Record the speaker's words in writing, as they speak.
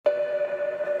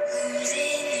Feeling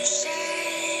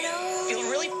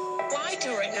really lied to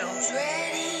right now. It's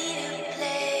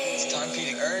time for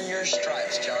you to earn your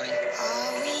stripes, Johnny.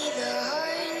 Are we the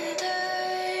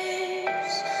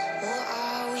hunters or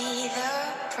are we the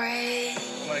prey?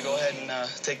 I'm gonna go ahead and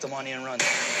take the money and run. I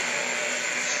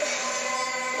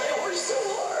worked so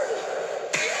hard.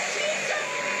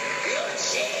 You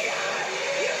cheater!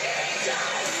 You get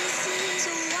done! This is a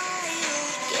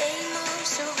wild game of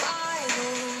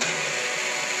survival.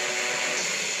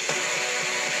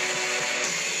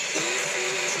 This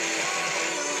is a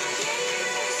wild game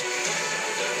of survival.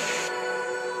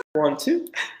 1, 2.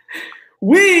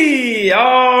 We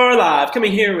are live,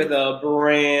 coming here with a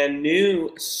brand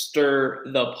new Stir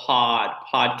the Pod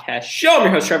podcast show. I'm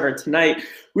your host, Trevor, and tonight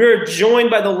we're joined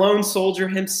by the lone soldier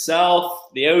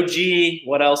himself, the OG.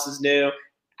 What else is new?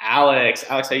 Alex.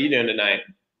 Alex, how you doing tonight?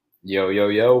 Yo, yo,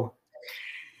 yo.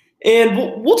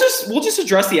 And we'll just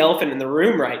address the elephant in the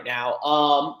room right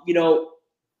now.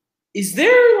 Is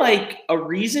there like a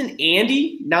reason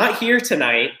Andy not here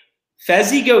tonight?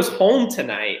 Fezzi goes home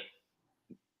tonight.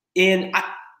 And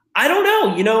I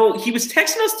don't know, he was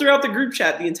texting us throughout the group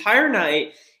chat the entire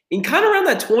night and kind of around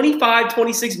that 25,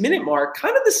 26 minute mark,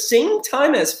 kind of the same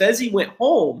time as Fezzi went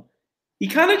home, he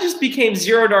kind of just became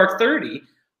Zero Dark 30.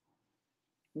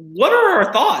 What are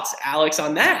our thoughts, Alex,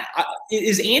 on that?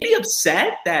 Is Andy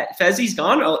upset that Fezzi's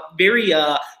gone? Very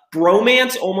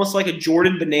bromance, almost like a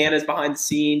Jordan Bananas behind the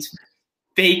scenes,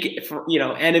 fake,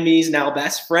 enemies, now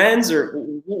best friends, or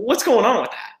what's going on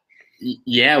with that?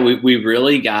 Yeah, we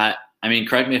really got,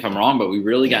 correct me if I'm wrong, but we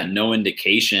really got no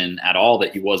indication at all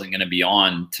that he wasn't going to be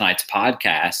on tonight's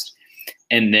podcast.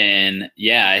 And then,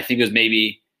 I think it was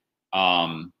maybe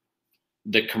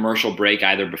the commercial break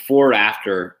either before or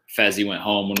after Fezzi went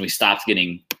home when we stopped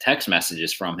getting text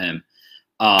messages from him.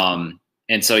 And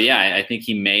so, I think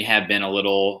he may have been a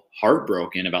little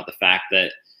heartbroken about the fact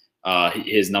that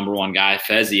his number one guy,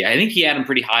 Fezzi, I think he had him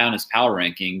pretty high on his power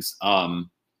rankings.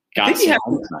 I think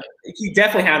he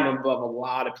definitely had him above a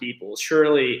lot of people.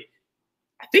 Surely,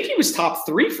 I think he was top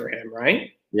 3 for him,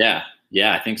 right? Yeah,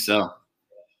 I think so.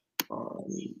 On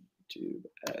YouTube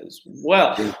as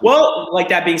well. Well, like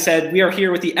that being said, we are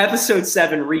here with the episode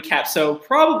 7 recap. So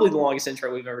probably the longest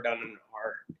intro we've ever done in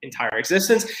our entire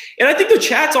existence. And I think the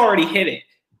chat's already hit it.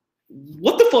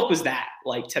 What the fuck was that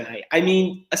like tonight? A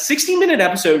 60-minute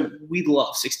episode. We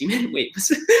love 60-minute. Wait,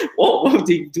 whoa,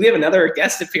 do we have another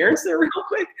guest appearance there real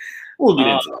quick? We'll get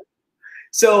into it.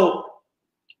 So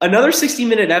another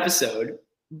 60-minute episode,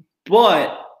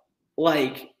 but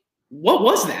what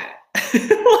was that?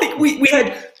 we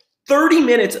had 30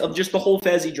 minutes of just the whole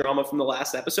Fezzi drama from the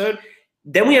last episode.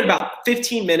 Then we had about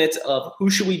 15 minutes of who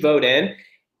should we vote in,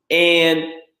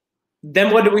 and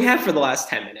then what did we have for the last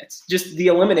 10 minutes? Just the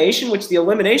elimination, which the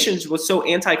eliminations was so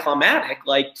anticlimactic.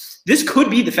 This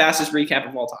could be the fastest recap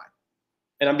of all time.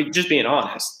 And I'm just being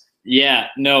honest. Yeah,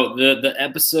 no, the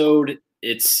episode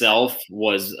itself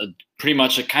was pretty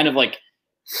much a kind of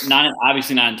not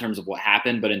obviously not in terms of what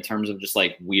happened, but in terms of just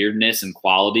weirdness and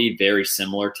quality, very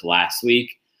similar to last week.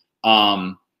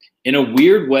 In a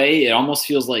weird way, it almost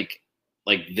feels like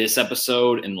this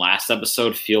episode and last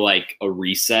episode feel like a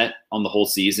reset on the whole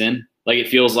season. It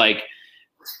feels like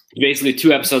basically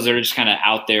 2 episodes that are just kind of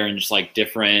out there and just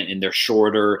different, and they're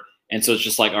shorter. And so it's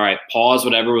just all right, pause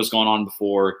whatever was going on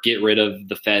before, get rid of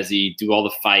the Fezzi, do all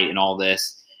the fight and all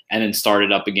this, and then start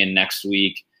it up again next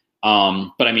week.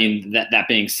 But that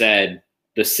being said,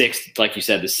 like you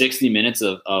said, the 60 minutes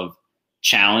of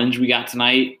challenge we got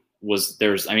tonight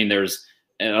there's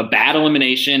a bad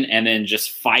elimination and then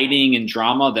just fighting and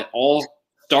drama that all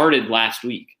started last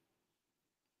week.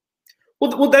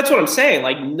 Well, that's what I'm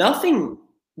saying. Nothing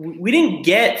we didn't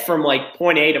get from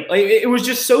point A to it was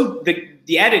just so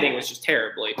the editing was just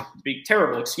terrible, to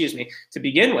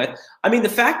begin with. The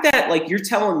fact that you're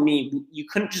telling me you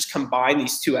couldn't just combine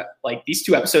these two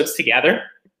episodes together.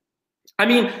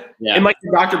 And Mike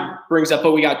the Doctor brings up,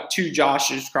 we got 2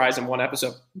 Josh's cries in 1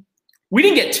 episode. We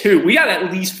didn't get 2. We got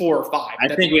at least 4 or 5. I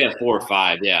think we had 4 or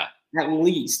 5, yeah. At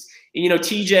least. And,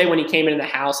 TJ, when he came into the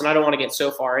house, and I don't want to get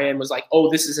so far in, was like, oh,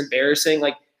 this is embarrassing.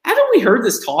 Haven't we heard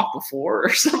this talk before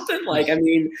or something?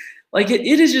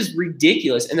 It is just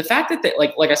ridiculous. And the fact that,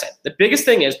 like I said, the biggest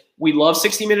thing is we love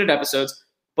 60-minute episodes,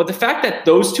 but the fact that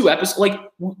those 2 episodes,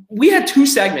 we had 2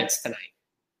 segments tonight.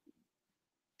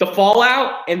 The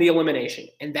fallout and the elimination,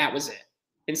 and that was it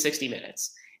in 60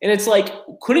 minutes. And it's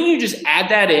couldn't you just add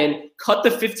that in, cut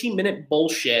the 15-minute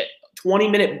bullshit,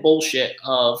 20-minute bullshit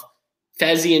of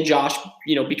Fezzi and Josh,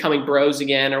 becoming bros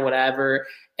again or whatever,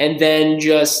 and then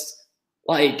just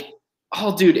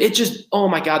oh, dude, oh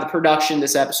my God, the production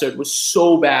this episode was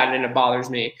so bad and it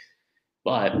bothers me.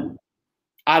 But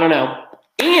I don't know.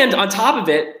 And on top of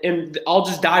it, and I'll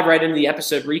just dive right into the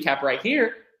episode recap right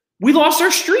here, we lost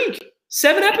our streak.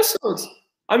 7 episodes.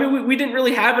 I mean, we didn't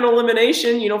really have an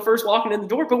elimination, first walking in the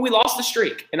door, but we lost the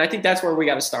streak. And I think that's where we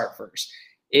got to start first,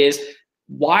 is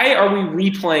why are we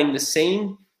replaying the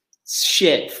same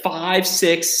shit 5,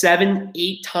 6, 7,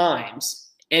 8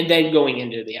 times and then going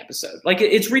into the episode? Like,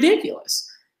 it's ridiculous.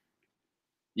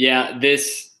 Yeah,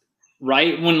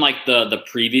 right when like the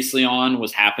previously on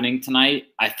was happening tonight,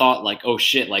 I thought like, oh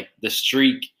shit, like the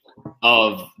streak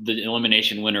of the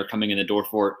elimination winner coming in the door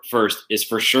for first is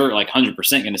for sure like 100%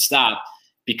 going to stop,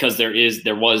 because there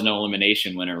was no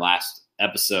elimination winner last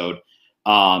episode.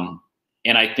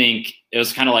 And I think it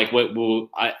was kind of like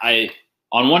I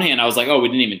on one hand I was like, oh, we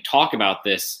didn't even talk about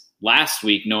this last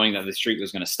week, knowing that the streak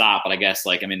was going to stop. But I guess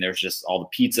there's just all the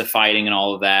pizza fighting and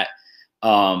all of that.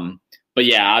 But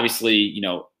yeah, obviously,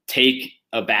 take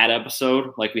a bad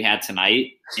episode like we had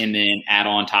tonight and then add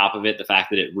on top of it the fact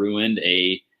that it ruined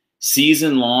a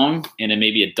season long and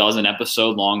maybe a 12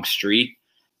 episode long streak.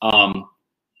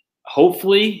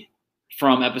 Hopefully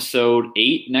from episode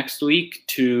 8 next week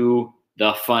to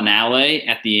the finale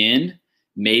at the end,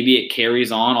 maybe it carries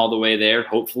on all the way there.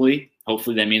 Hopefully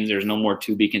that means there's no more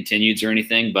to be continueds or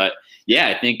anything. But yeah,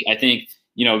 I think,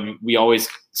 we always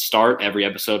start every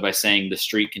episode by saying the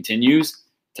streak continues.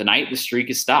 Tonight, the streak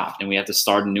is stopped, and we have to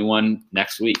start a new one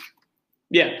next week.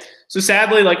 Yeah. So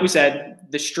sadly, like we said,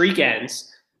 the streak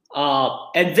ends.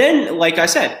 And then, like I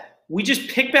said, we just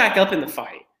pick back up in the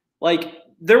fight. Like,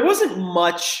 there wasn't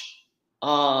much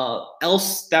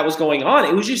else that was going on.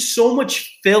 It was just so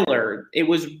much filler. It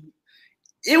was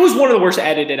one of the worst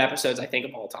edited episodes, I think,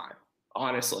 of all time,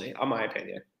 honestly, in my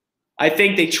opinion. I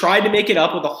think they tried to make it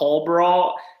up with a hall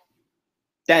brawl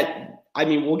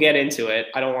we'll get into it.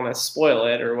 I don't want to spoil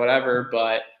it or whatever,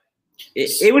 but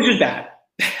it was just bad.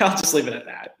 I'll just leave it at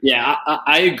that. Yeah,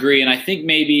 I agree. And I think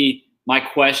maybe my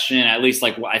question, at least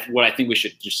like what I think we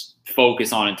should just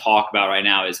focus on and talk about right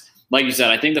now is, like you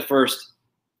said, I think the first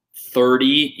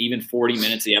 30, even 40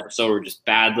 minutes of the episode were just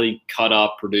badly cut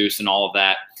up, produced, and all of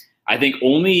that. I think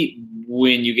only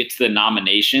when you get to the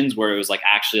nominations where it was like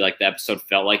actually like the episode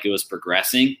felt like it was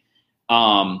progressing.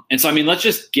 And so, let's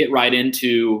just get right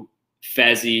into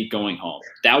Fezzi going home.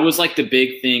 That was like the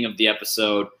big thing of the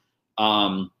episode.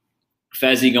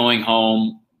 Fezzi going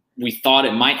home. We thought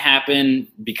it might happen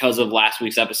because of last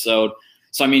week's episode.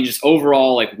 So, just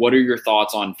overall, like, what are your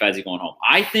thoughts on Fezzi going home?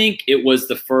 I think it was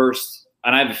the first,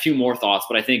 and I have a few more thoughts,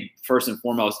 but I think first and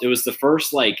foremost, it was the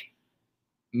first, like,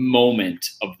 moment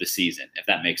of the season, if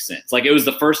that makes sense. Like, it was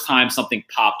the first time something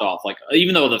popped off. Like,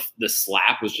 even though the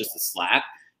slap was just a slap,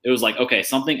 it was like, okay,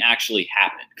 something actually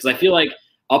happened. Because I feel like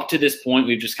up to this point,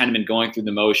 we've just kind of been going through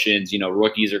the motions.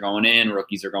 Rookies are going in,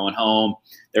 rookies are going home.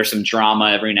 There's some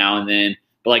drama every now and then,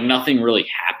 but like nothing really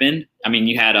happened.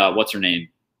 You had what's her name?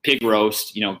 Pig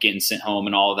roast, getting sent home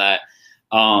and all of that.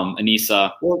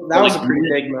 Anissa. Well, that was a pretty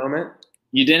big moment.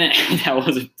 You didn't, that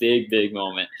was a big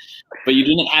moment, but you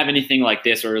didn't have anything like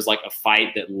this where it was like a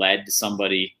fight that led to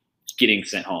somebody getting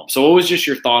sent home. So what was just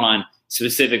your thought on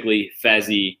specifically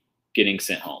Fezzi getting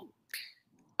sent home?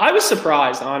 I was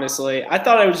surprised, honestly. I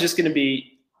thought I was just going to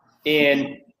be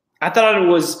in. I thought it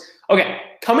was okay.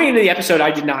 Coming into the episode,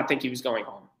 I did not think he was going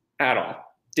home at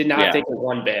all. Did not think it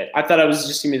one bit. I thought I was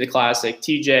just going to be the classic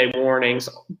TJ warnings.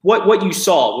 What you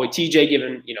saw, with TJ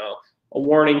giving a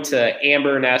warning to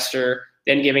Amber and Esther,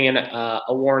 then giving a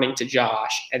warning to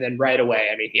Josh, and then right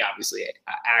away, he obviously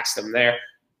axed them there.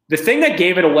 The thing that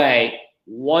gave it away,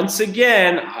 once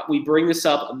again, we bring this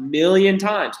up a million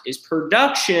times, is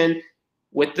production.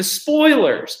 With the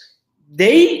spoilers,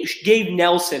 they gave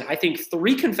Nelson, I think,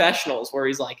 3 confessionals where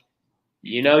he's like,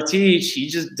 Teach, he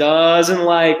just doesn't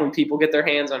like when people get their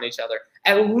hands on each other,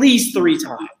 at least 3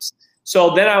 times.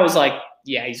 So then I was like,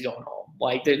 yeah, he's going home.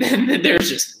 Like, there's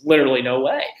just literally no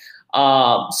way.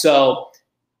 So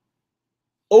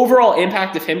overall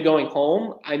impact of him going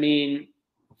home,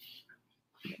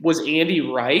 was Andy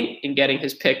right in getting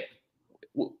his pick?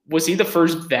 Was he the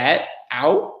first vet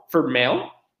out for male?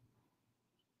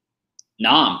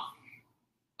 Nam.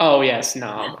 Oh, yes,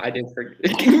 Nam. I did forget.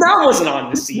 Nam wasn't on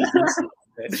the season.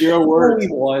 Zero words. No,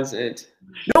 he wasn't.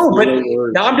 No, but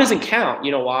Nam doesn't count.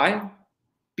 You know why?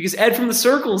 Because Ed from the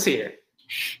Circle's here.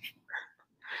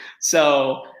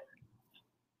 So,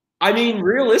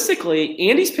 realistically,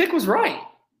 Andy's pick was right.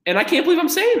 And I can't believe I'm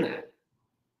saying that.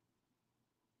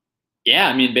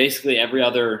 Yeah, basically every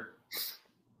other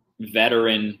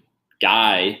veteran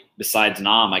guy besides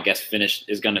Nam, I guess,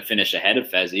 is going to finish ahead of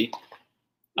Fezzi.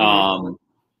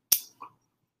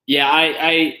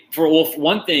 Yeah, for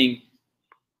one thing,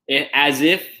 as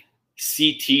if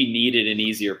CT needed an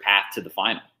easier path to the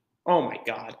final. Oh my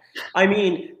God. I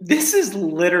mean, this is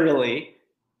literally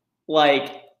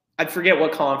like, I forget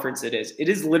what conference it is. It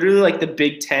is literally like the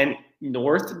Big Ten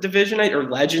North Division or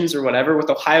Legends or whatever, with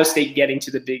Ohio State getting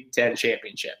to the Big Ten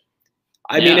championship.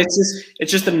 I mean,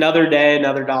 it's just another day,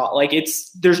 another dollar. Like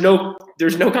there's no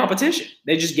competition.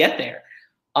 They just get there.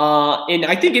 And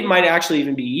I think it might actually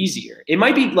even be easier. It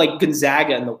might be like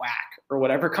Gonzaga in the WAC or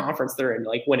whatever conference they're in,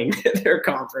 like winning their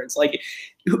conference. Like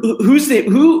who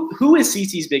is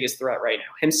CT's biggest threat right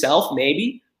now? Himself,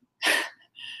 maybe?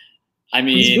 I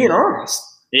mean, he's being honest.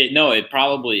 It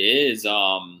probably is.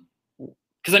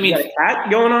 Because I mean, you got a cat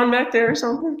going on back there or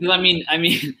something? Because I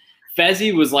mean,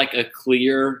 Fezzi was like a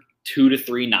clear 2 to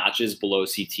 3 notches below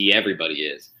CT. Everybody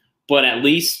is, but at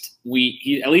least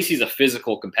he's a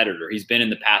physical competitor. He's been in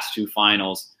the past 2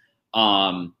 finals,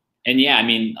 and yeah, I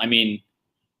mean,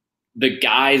 the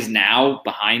guys now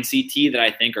behind CT that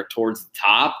I think are towards the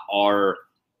top are,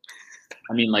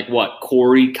 I mean, like what?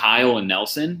 Corey, Kyle, and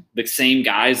Nelson, the same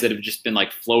guys that have just been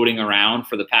like floating around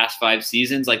for the past 5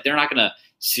 seasons. Like they're not gonna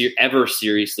ever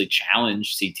seriously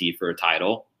challenge CT for a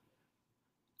title.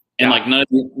 And like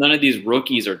none of these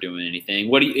rookies are doing anything.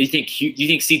 What do you think? Do you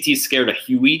think CT's scared of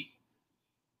Huey?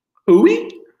 Huey?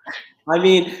 I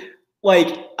mean, like,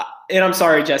 and I'm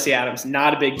sorry, Jesse Adams,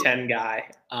 not a Big Ten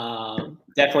guy.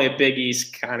 Definitely a Big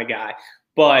East kind of guy.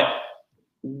 But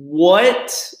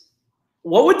what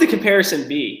would the comparison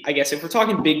be? I guess if we're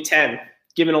talking Big Ten,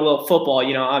 given a little football,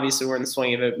 you know, obviously we're in the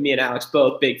swing of it. Me and Alex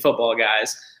both big football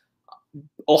guys.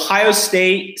 Ohio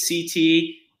State, CT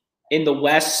in the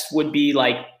West would be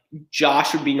like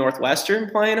Josh would be Northwestern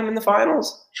playing them in the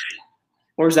finals?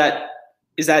 Or is that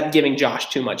giving Josh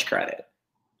too much credit?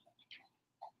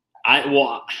 I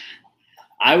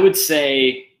would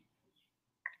say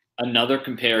another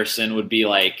comparison would be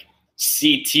like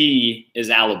CT is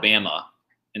Alabama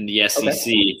in the SEC.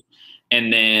 Okay.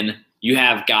 And then you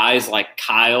have guys like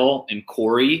Kyle and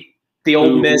Corey. The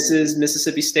old Misses,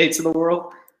 Mississippi States of the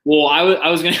world. Well, I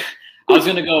was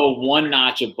gonna go one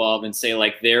notch above and say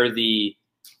like they're the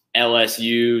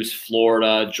LSU's,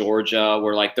 Florida, Georgia,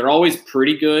 where like they're always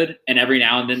pretty good, and every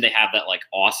now and then they have that like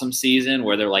awesome season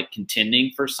where they're like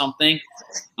contending for something.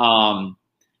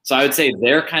 So I would say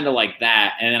they're kind of like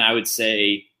that, and then I would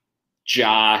say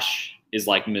Josh is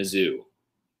like Mizzou,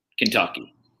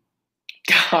 Kentucky.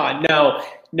 God, no.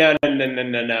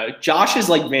 Josh is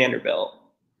like Vanderbilt,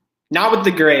 not with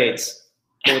the grades,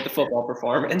 but with the football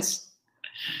performance.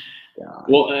 God.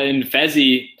 Well, and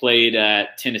Fezzi played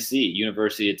at Tennessee,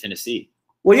 University of Tennessee.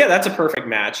 Well, yeah, that's a perfect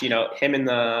match. You know, him in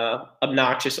the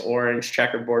obnoxious orange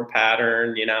checkerboard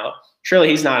pattern, you know. Surely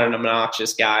he's not an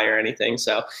obnoxious guy or anything.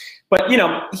 So, but, you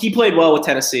know, he played well with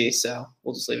Tennessee, so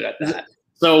we'll just leave it at that.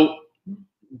 So,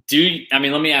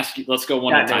 let me ask you, let's go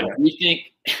one at a time.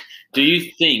 Do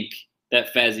you think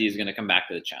that Fezzi is going to come back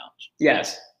to the challenge?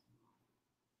 Yes.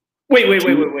 Wait.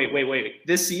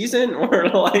 This season or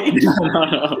like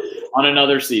no. On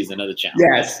another season of the challenge?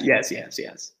 Yes.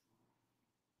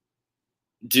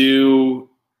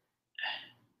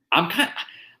 I'm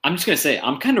just gonna say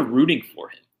I'm kind of rooting for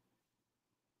him.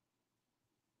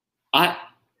 I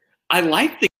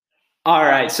like the. All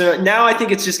right, so now I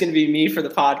think it's just going to be me for the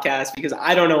podcast because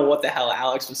I don't know what the hell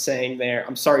Alex was saying there.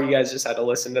 I'm sorry you guys just had to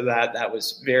listen to that. That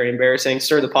was very embarrassing.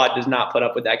 Sir, the pod does not put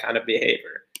up with that kind of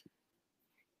behavior.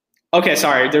 Okay,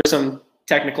 sorry. There's some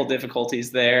technical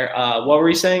difficulties there. What were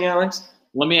you saying, Alex?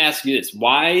 Let me ask you this.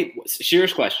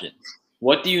 Serious question.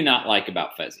 What do you not like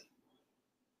about Fezzi?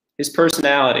 His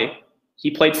personality. He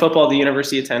played football at the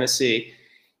University of Tennessee.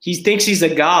 He thinks he's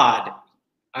a god.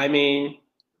 I mean,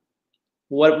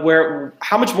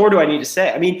 how much more do I need to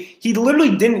say? I mean, he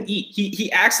literally didn't eat. He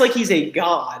acts like he's a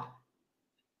god.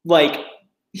 Like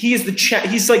he is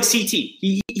he's like CT.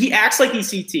 He acts like he's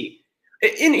CT.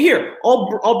 In here,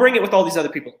 I'll bring it with all these other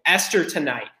people. Esther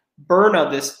tonight, Berna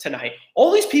this tonight.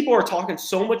 All these people are talking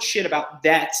so much shit about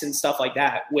debts and stuff like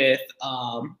that with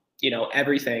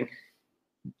everything.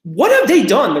 What have they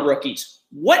done, the rookies?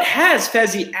 What has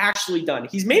Fezzi actually done?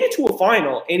 He's made it to a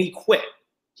final and he quit.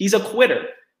 He's a quitter.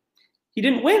 He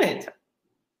didn't win it.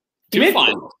 Two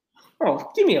finals.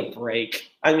 Oh, give me a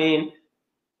break. I mean,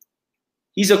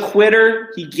 he's a quitter.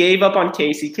 He gave up on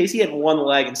Casey. Casey had one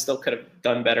leg and still could have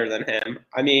done better than him.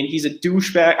 I mean, he's a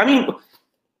douchebag. I mean,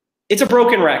 it's a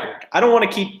broken record. I don't want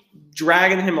to keep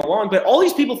dragging him along, but all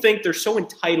these people think they're so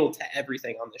entitled to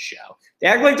everything on the show. They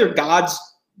act like they're gods,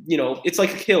 it's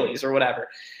like Achilles or whatever.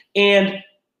 And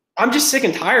I'm just sick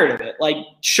and tired of it. Like,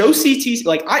 show CT,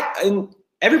 and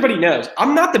everybody knows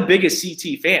I'm not the biggest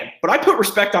CT fan, but I put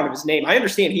respect on his name. I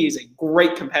understand he is a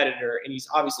great competitor and he's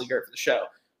obviously great for the show.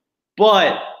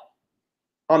 But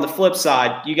on the flip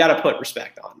side, you got to put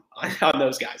respect on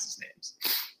those guys' names.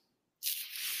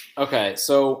 Okay,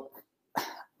 so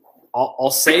I'll I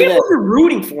say can't believe that you're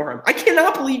rooting for him. I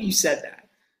cannot believe you said that.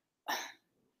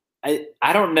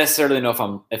 I don't necessarily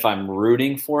know if I'm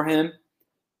rooting for him.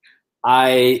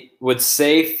 I would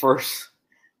say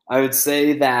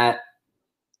that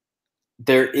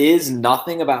there is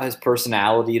nothing about his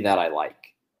personality that I like.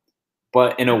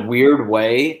 But in a weird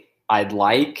way, I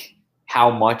like how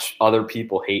much other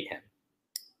people hate him.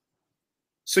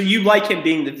 So you like him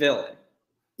being the villain?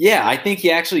 Yeah, I think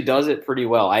he actually does it pretty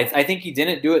well. I think he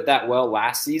didn't do it that well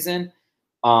last season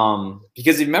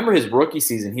because you remember his rookie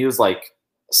season, he was like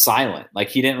silent. Like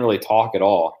he didn't really talk at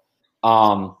all.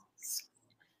 And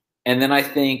then I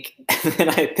think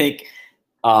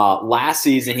last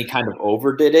season he kind of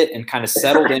overdid it and kind of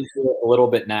settled into it a little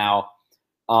bit now.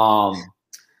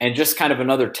 And just kind of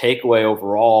another takeaway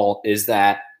overall is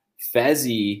that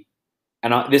Fezzi,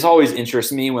 and this always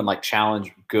interests me when like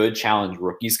good challenge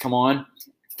rookies come on.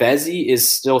 Fezzi is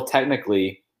still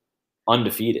technically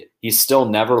undefeated. He's still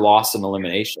never lost an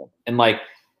elimination. And like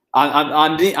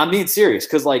I'm being serious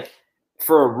because like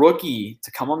for a rookie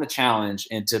to come on the challenge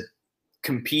and to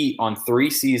compete on 3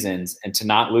 seasons and to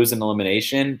not lose an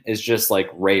elimination is just like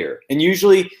rare. And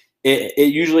usually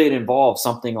it involves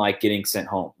something like getting sent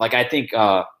home. Like I think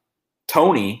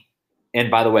Tony,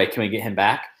 and by the way, can we get him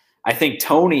back? I think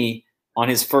Tony on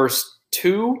his first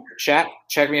 2, check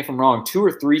me if I'm wrong, 2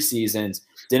 or 3 seasons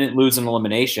didn't lose an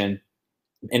elimination.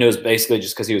 And it was basically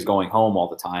just because he was going home all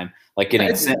the time, like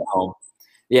getting sent home.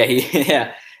 Yeah,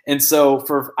 yeah. And so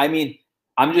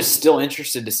I'm just still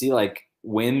interested to see like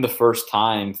when the first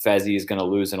time Fezzi is going to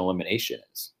lose an elimination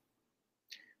is.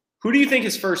 Who do you think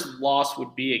his first loss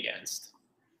would be against?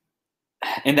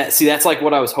 And that's like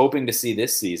what I was hoping to see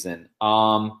this season.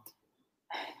 I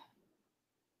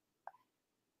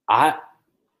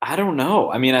don't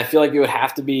know. I mean, I feel like it would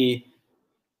have to be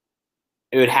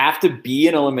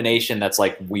an elimination that's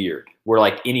like weird, where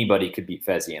like anybody could beat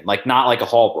Fezzi in, like not like a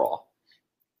hall brawl.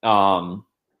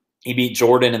 He beat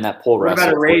Jordan in that pole wrestle. What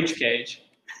about a rage cage?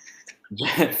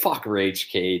 Fuck rage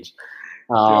cage.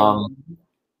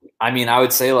 I mean, I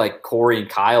would say like Corey and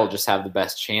Kyle just have the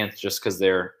best chance just because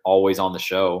they're always on the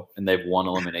show and they've won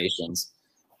eliminations.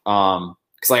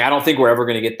 Because like I don't think we're ever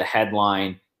going to get the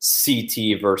headline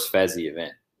CT versus Fezzi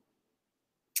event.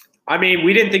 I mean,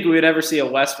 we didn't think we would ever see a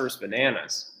West versus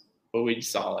Bananas, but we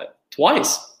saw it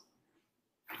twice.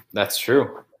 That's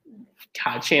true.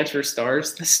 God, Chance for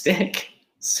Stars, the stick.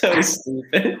 So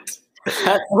stupid.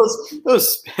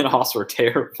 Those spinoffs were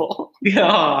terrible.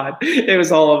 God, it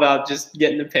was all about just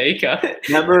getting the pay cut.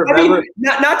 Remember,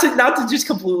 not to just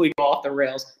completely go off the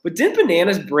rails, but didn't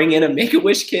Bananas bring in a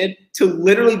Make-A-Wish kid to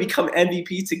literally become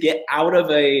MVP to get out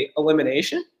of a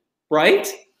elimination? Right?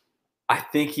 I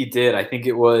think he did. I think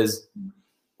it was.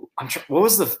 What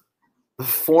was the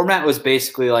format? Was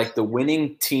basically like the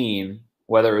winning team,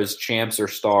 whether it was champs or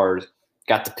stars,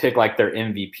 got to pick like their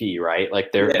MVP, right?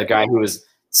 Like the guy who was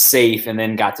safe, and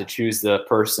then got to choose the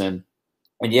person.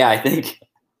 And yeah, I think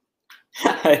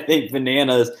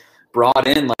Bananas brought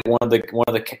in like one of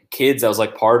the kids that was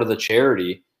like part of the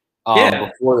charity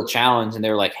before the challenge, and they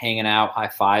were like hanging out,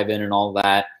 high-fiving and all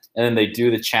that. And then they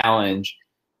do the challenge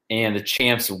and the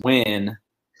champs win,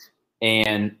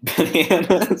 and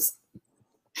Bananas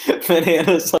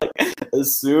like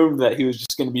assumed that he was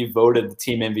just going to be voted the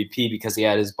team MVP because he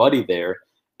had his buddy there.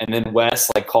 And then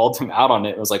Wes like called him out on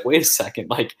it. It was like, wait a second,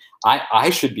 like I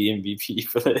should be MVP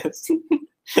for this.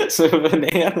 So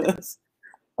Bananas.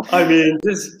 I mean,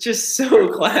 this is just so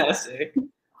classic.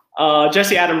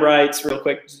 Jesse Adam writes real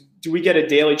quick, do we get a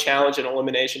daily challenge and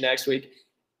elimination next week?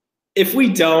 If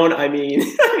we don't, I mean,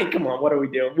 come on, what are we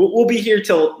doing? We'll be here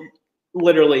till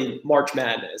literally March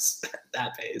Madness at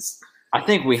that pace. I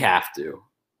think we have to.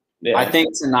 Yeah. I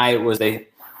think tonight was they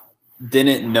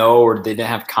didn't know or they didn't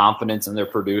have confidence in their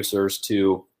producers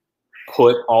to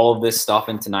put all of this stuff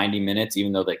into 90 minutes,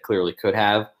 even though they clearly could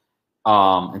have.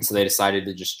 And so they decided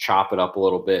to just chop it up a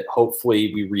little bit.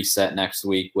 Hopefully we reset next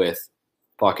week with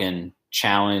fucking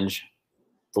challenge,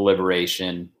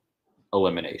 deliberation,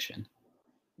 elimination.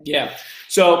 Yeah.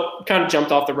 So kind of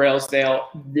jumped off the rails there.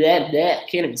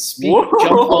 Can't even speak. Whoa.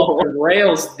 Jumped off the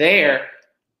rails there.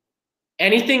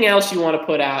 Anything else you want to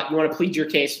put out? You want to plead your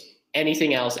case?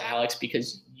 Anything else, Alex?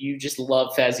 Because you just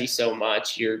love Fezzi so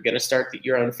much. You're going to start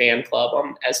your own fan club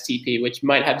on STP, which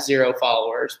might have 0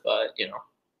 followers, but, you know.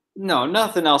 No,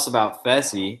 nothing else about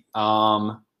Fezzi.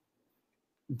 Well,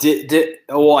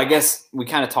 I guess we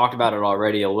kind of talked about it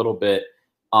already a little bit.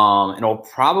 And I'll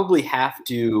probably have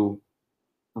to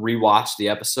rewatch the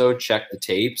episode, check the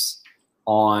tapes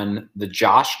on the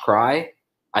Josh Cry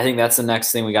I think that's the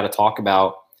next thing we got to talk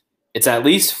about. It's at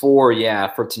least 4,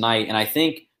 for tonight. And I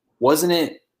think, wasn't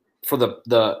it for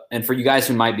and for you guys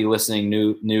who might be listening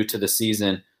new to the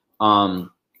season,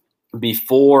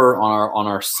 before on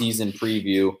our season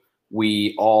preview,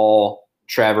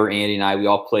 Trevor, Andy, and I, we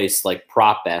all placed like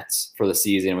prop bets for the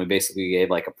season. We basically gave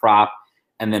like a prop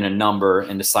and then a number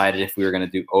and decided if we were going to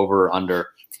do over or under.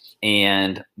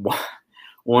 And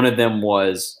one of them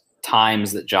was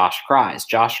times that Josh cries.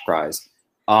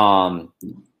 And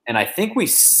I think we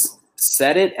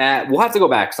set it at, we'll have to go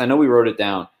back because I know we wrote it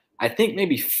down. I think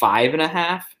maybe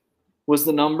 5.5 was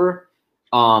the number.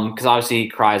 Because obviously he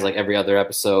cries like every other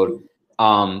episode.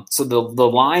 So the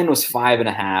line was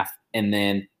 5.5. And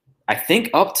then I think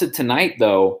up to tonight,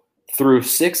 though, through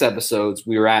 6 episodes,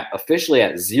 we were officially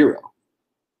at 0.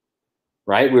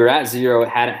 Right? We were at 0. It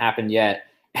hadn't happened yet.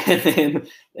 And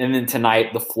then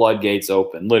tonight the floodgates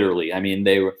open. Literally. I mean,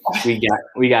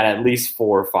 we got at least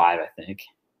 4 or 5, I think.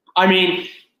 I mean,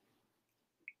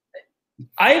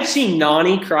 I have seen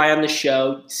Nani cry on the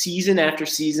show season after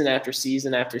season after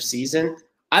season after season.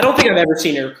 I don't think I've ever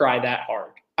seen her cry that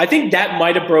hard. I think that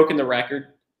might have broken the record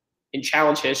in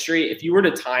challenge history. If you were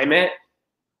to time it,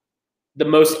 the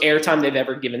most airtime they've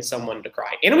ever given someone to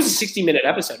cry. And it was a 60-minute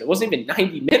episode. It wasn't even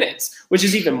 90 minutes, which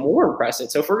is even more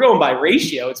impressive. So if we're going by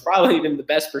ratio, it's probably even the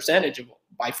best percentage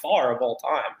by far of all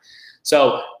time.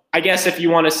 So I guess if you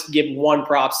want to give one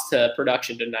props to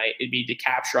production tonight, it'd be to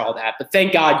capture all that. But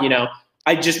thank God,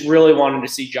 I just really wanted to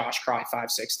see Josh cry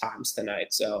 5-6 times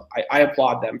tonight. So I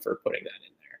applaud them for putting that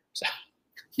in there. So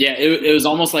yeah, it was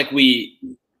almost like we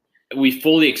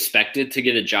fully expected to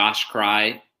get a Josh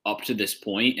cry up to this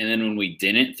point, and then when we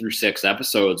didn't through 6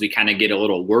 episodes, we kind of get a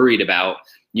little worried about,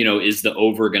 is the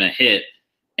over going to hit?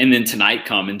 And then tonight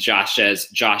and Josh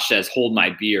says, hold my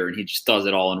beer, and he just does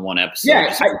it all in one episode.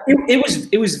 Yeah,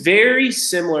 it was very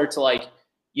similar to I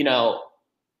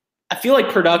feel like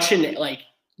production,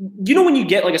 when you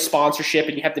get like a sponsorship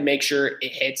and you have to make sure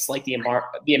it hits like the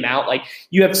amount, like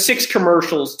you have 6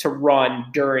 commercials to run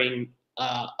during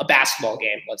a basketball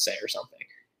game, let's say, or something.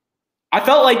 I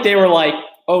felt like they were like,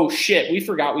 oh shit, we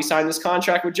forgot we signed this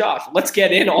contract with Josh. Let's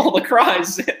get in all the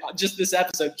cries just this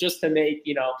episode just to make,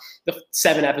 the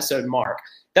 7 episode mark.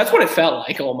 That's what it felt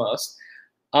like almost.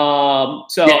 So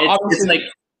yeah,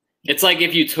 it's like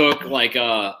if you took in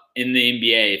the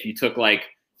NBA, if you took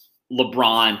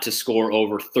LeBron to score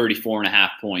over 34.5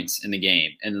 points in the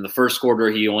game, and in the first quarter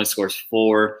he only scores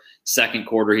 4, second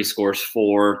quarter he scores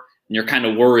 4, and you're kind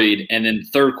of worried, and then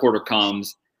third quarter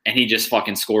comes and he just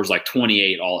fucking scores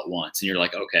 28 all at once, and you're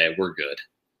like, okay, we're good.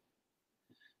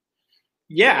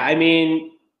 Yeah, I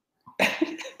mean,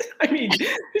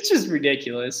 it's just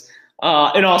ridiculous.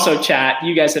 And also, chat,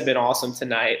 you guys have been awesome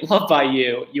tonight. Love by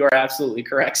you. You are absolutely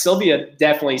correct. Sylvia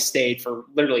definitely stayed for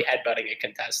literally headbutting a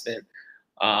contestant.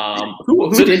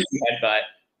 Who did she headbutt?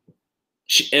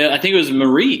 I think it was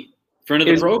Marie, friend of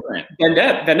the program.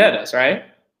 Vendettas, right?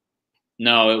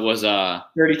 No, it was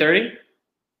Dirty 30?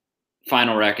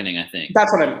 Final Reckoning, I think.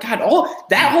 That's what I'm. God,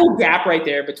 that whole gap right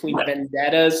there between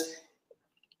Vendettas,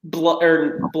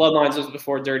 Bloodlines was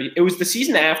before Dirty. It was the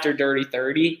season after Dirty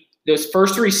 30. Those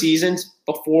first 3 seasons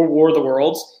before War of the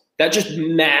Worlds that just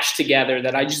mashed together.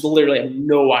 That I just literally have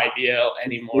no idea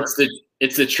anymore.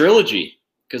 It's the trilogy.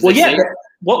 Well, yeah.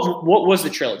 What was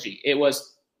the trilogy? It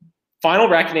was Final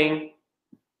Reckoning,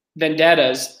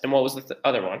 Vendettas, and what was the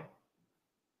other one?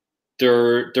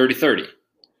 Dirty 30.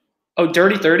 Oh,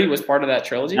 Dirty 30 was part of that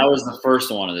trilogy? That was the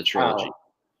first one of the trilogy,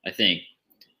 I think.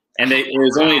 And it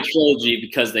was only a trilogy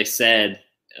because they said,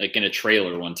 in a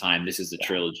trailer one time, this is a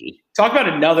trilogy. Talk about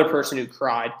another person who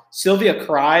cried. Sylvia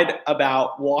cried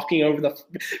about walking over the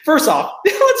 – first off,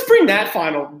 let's bring that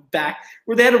final back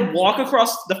where they had to walk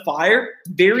across the fire,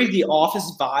 very The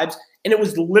Office vibes, and it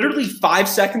was literally 5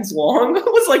 seconds long. It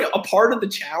was a part of the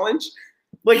challenge.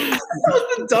 That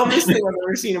was the dumbest thing I've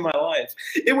ever seen in my life.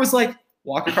 It was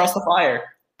walk across the fire.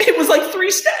 It was 3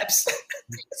 steps.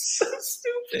 So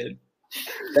stupid.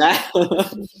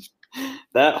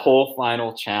 That whole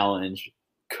final challenge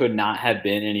could not have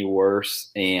been any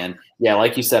worse. And yeah,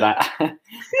 like you said,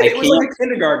 it was like a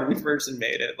kindergarten person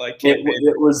made it.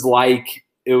 It was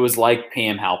like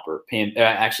Pam Halpert,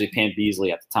 Pam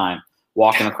Beasley at the time,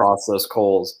 walking across those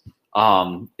coals.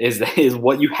 Is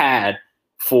what you had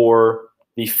for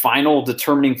the final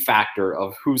determining factor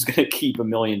of who's going to keep $1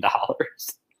 million.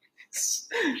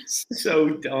 So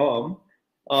dumb.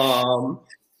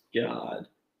 God.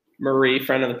 Marie,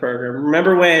 friend of the program.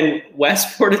 Remember when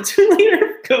Wes poured a 2-liter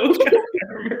of Coke?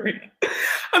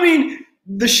 I mean,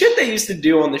 the shit they used to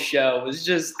do on the show was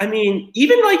just, even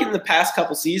in the past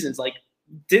couple seasons,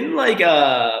 didn't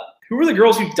who were the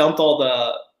girls who dumped all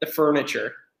the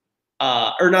furniture,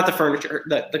 or not the furniture,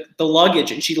 the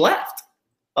luggage, and she left.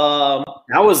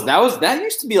 That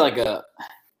used to be like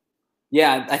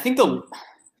I think the.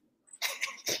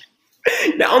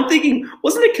 Now I'm thinking,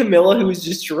 wasn't it Camilla who was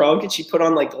just drunk and she put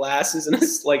on like glasses and a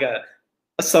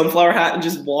sunflower hat and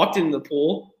just walked into the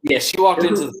pool? Yeah, she walked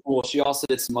into the pool. She also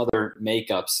did some other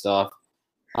makeup stuff.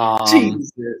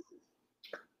 Jesus.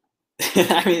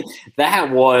 I mean, that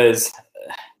was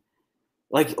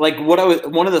like one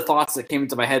of the thoughts that came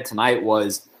into my head tonight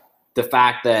was the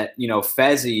fact that,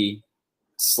 Fezzi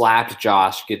slapped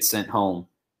Josh, gets sent home.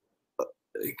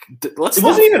 It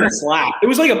wasn't even a slap. It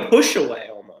was like a push away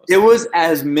almost. It was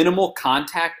as minimal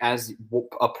contact as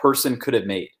a person could have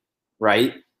made,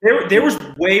 right? There was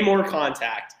way more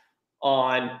contact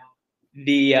on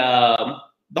the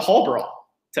hall brawl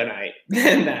tonight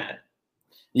than that.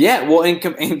 Yeah, well, and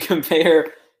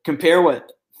compare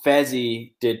what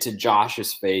Fezzi did to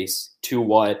Josh's face to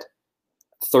what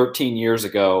 13 years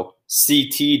ago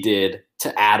CT did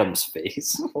to Adam's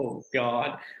face. Oh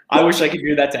God, I wish I could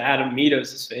do that to Adam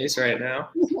Mitos' face right now.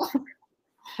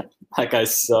 That guy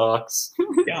sucks.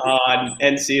 God,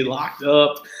 NC locked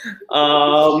up.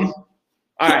 All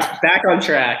right, back on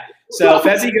track. So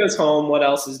Fezzi goes home. What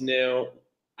else is new?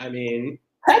 I mean,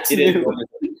 That's new.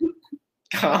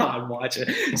 God, watch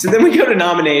it. So then we go to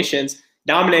nominations.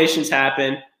 Nominations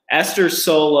happen. Esther's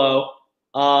solo.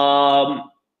 I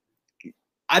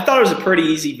thought it was a pretty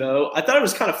easy vote. I thought it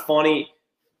was kind of funny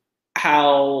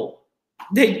how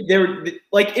they were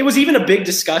like, it was even a big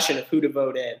discussion of who to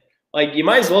vote in. Like, you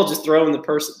might as well just throw in the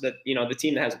person that, the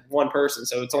team that has one person.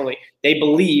 So it's only, they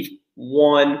believe,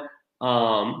 one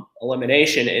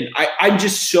elimination. And I'm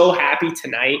just so happy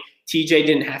tonight TJ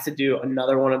didn't have to do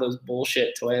another one of those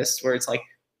bullshit twists where it's like,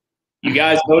 you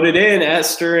guys voted in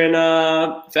Esther and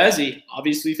Fezzi.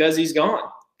 Obviously, Fezzi's gone.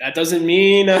 That doesn't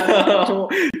mean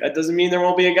there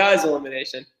won't be a guys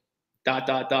elimination. ...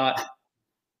 Nah,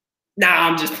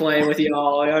 I'm just playing with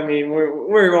y'all. I mean,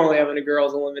 we're only having a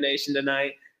girls elimination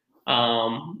tonight.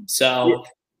 So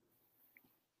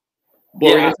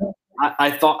yeah,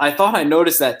 I thought I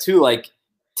noticed that too. Like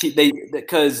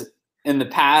because in the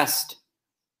past,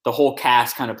 the whole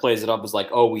cast kind of plays it up as like,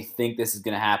 oh, we think this is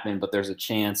going to happen, but there's a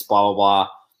chance, blah, blah, blah.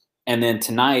 And then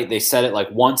tonight they said it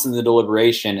like once in the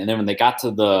deliberation. And then when they got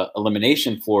to the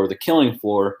elimination floor, the killing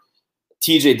floor,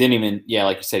 TJ didn't even,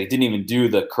 like you said, he didn't even do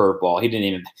the curveball.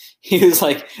 He was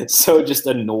like so just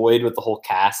annoyed with the whole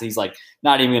cast. He's like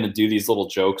not even going to do these little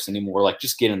jokes anymore. Like,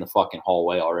 just get in the fucking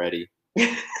hallway already.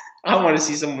 I want to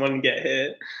see someone get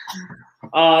hit.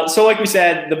 So like we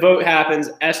said, the vote happens.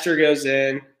 Esther goes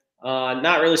in.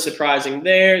 Not really surprising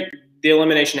there. The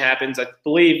elimination happens. I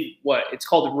believe it's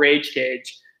called Rage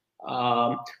Cage,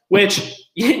 which,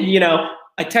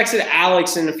 I texted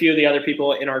Alex and a few of the other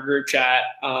people in our group chat,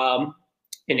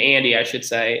 and Andy, I should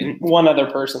say, and one other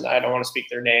person that I don't want to speak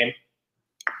their name.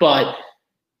 But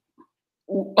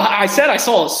I said I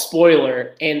saw a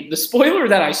spoiler, and the spoiler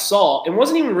that I saw, it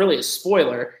wasn't even really a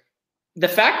spoiler. The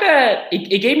fact that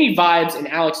it gave me vibes, and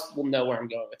Alex will know where I'm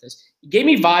going with this, it gave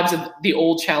me vibes of the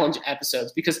old challenge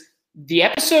episodes, because the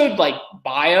episode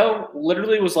bio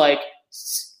literally was like,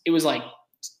 it was like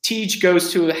Teach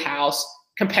goes to a house,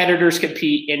 competitors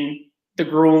compete in the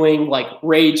grueling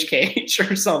rage cage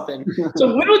or something.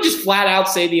 So we would just flat out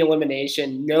say the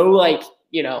elimination, no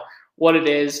what it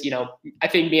is. I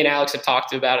think me and Alex have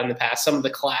talked about in the past some of the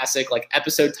classic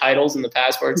episode titles in the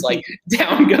past where it's like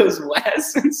Down Goes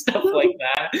Wes and stuff like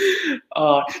that.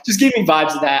 Just gave me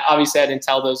vibes of that. Obviously I didn't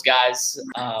tell those guys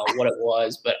what it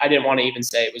was, but I didn't want to even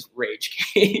say it was Rage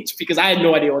Cage because I had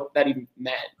no idea what that even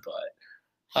meant. But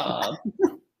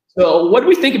so what do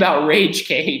we think about Rage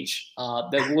Cage?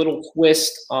 The little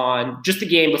twist on just the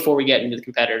game before we get into the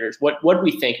competitors. What do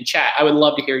we think? In chat, I would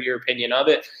love to hear your opinion of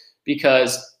it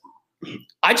because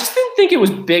I just didn't think it was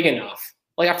big enough.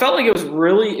 I felt like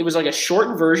it was like a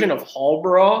shortened version of Hall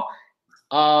Brawl.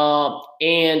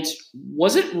 And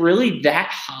was it really that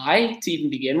high to even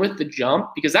begin with, the jump?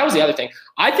 Because that was the other thing.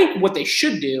 I think what they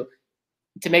should do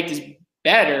to make this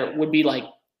better would be like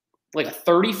a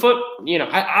 30-foot,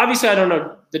 obviously I don't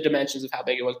know the dimensions of how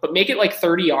big it was, but make it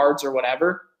 30 yards or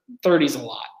whatever. 30 is a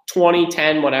lot. 20,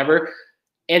 10, whatever.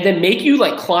 And then make you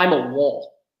climb a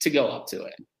wall to go up to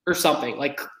it or something,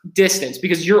 distance,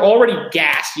 because you're already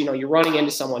gassed, you're running into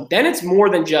someone. Then it's more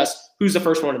than just who's the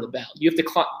first one in the bell. You have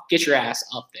to get your ass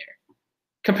up there.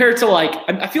 Compared to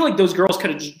I feel like those girls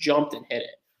could have just jumped and hit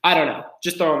it. I don't know.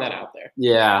 Just throwing that out there.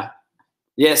 Yeah.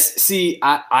 Yes. See,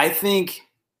 I think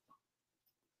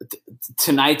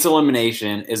tonight's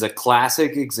elimination is a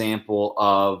classic example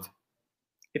of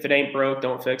If it ain't broke,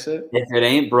 don't fix it. If it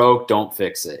ain't broke, don't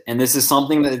fix it. And this is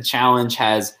something that the challenge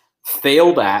has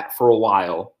failed at for a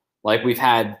while. Like we've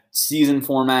had season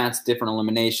formats, different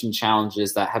elimination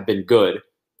challenges that have been good.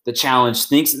 The challenge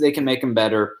thinks that they can make them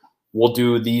better. We'll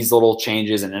do these little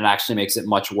changes, and it actually makes it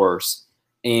much worse.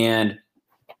 And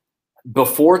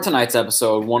before tonight's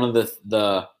episode, one of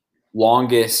the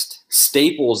longest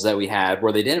staples that we had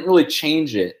where they didn't really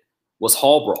change it was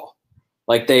Hall Brawl.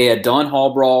 Like they had done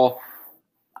Hall Brawl,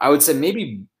 I would say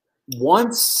maybe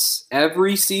once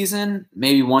every season,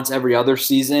 maybe once every other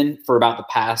season for about the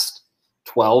past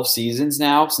 12 seasons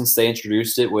now since they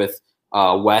introduced it with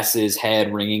Wes's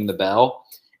head ringing the bell.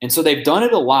 And so they've done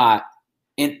it a lot.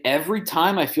 And every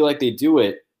time I feel like they do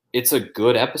it, it's a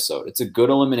good episode. It's a good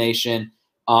elimination.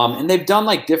 And they've done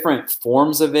like different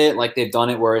forms of it. Like they've done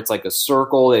it where it's like a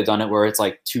circle. They've done it where it's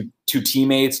like two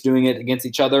teammates doing it against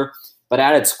each other. But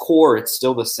at its core, it's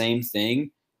still the same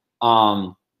thing.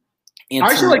 I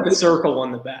actually like the circle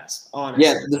one the best, honestly.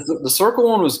 Yeah, the circle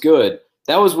one was good.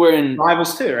 That was when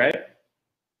Rivals too, right?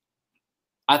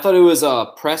 I thought it was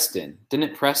Preston.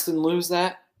 Didn't Preston lose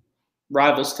that?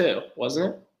 Rivals too,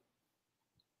 wasn't it?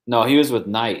 No, he was with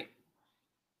Knight.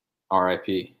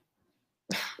 R.I.P.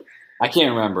 I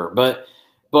can't remember,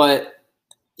 but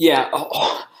yeah,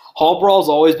 Hall Brawl's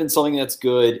always been something that's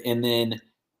good. And then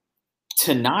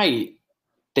tonight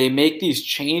they make these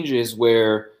changes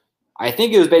where I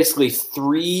think it was basically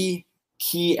 3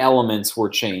 key elements were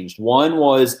changed. One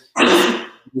was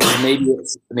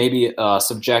maybe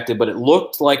subjective, but it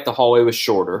looked like the hallway was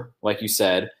shorter, like you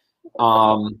said.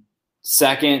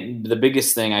 Second, the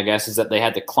biggest thing, I guess, is that they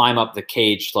had to climb up the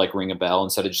cage to like ring a bell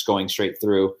instead of just going straight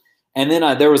through. And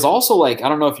then there was also like, I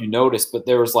don't know if you noticed, but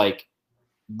there was like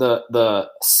the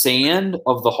sand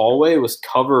of the hallway was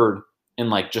covered in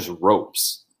like just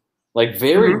ropes, like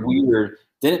very weird.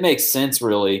 Didn't make sense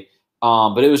really.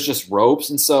 But it was just ropes.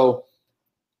 And so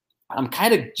I'm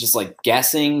kind of just like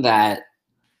guessing that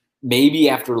maybe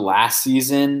after last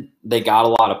season, they got a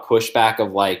lot of pushback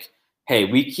of like, hey,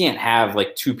 we can't have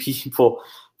like 2 people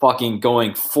fucking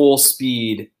going full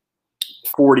speed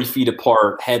 40 feet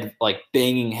apart, head like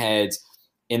banging heads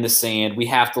in the sand. We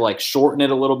have to like shorten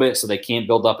it a little bit so they can't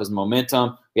build up as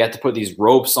momentum. We have to put these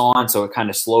ropes on so it kind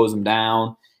of slows them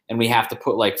down. And we have to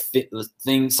put like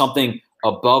something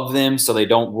above them so they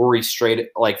don't worry straight,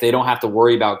 like they don't have to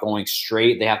worry about going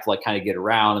straight. They have to like kind of get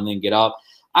around and then get up.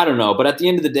 I don't know. But at the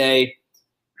end of the day,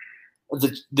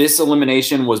 this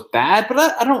elimination was bad, but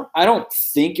I don't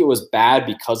think it was bad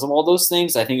because of all those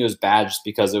things. I think it was bad just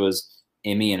because it was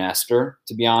Emmy and Esther,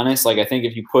 to be honest. Like I think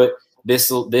if you put this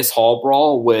Hall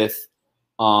Brawl with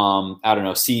I don't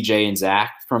know, CJ and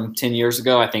Zach from 10 years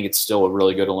ago, I think it's still a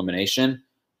really good elimination.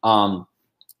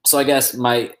 So I guess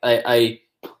it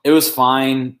was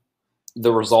fine.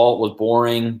 The result was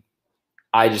boring.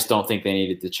 I just don't think they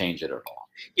needed to change it at all.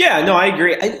 Yeah, no, I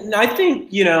agree. I think,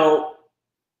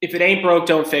 if it ain't broke,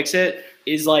 don't fix it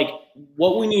is like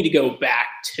what we need to go back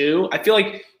to. I feel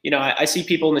like, I see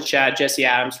people in the chat, Jesse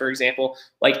Adams, for example.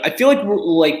 Like, I feel like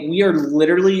we are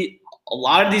literally, a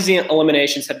lot of these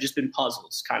eliminations have just been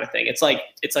puzzles kind of thing. It's like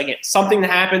something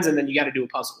that happens and then you got to do a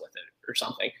puzzle with it or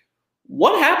something.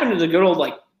 What happened to the good old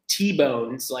like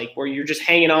T-bones, like where you're just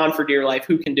hanging on for dear life?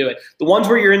 Who can do it? The ones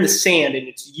where you're in the sand and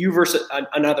it's you versus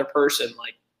another person,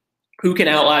 like who can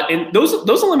outlast? And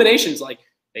those eliminations, like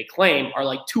they claim, are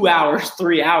like 2 hours,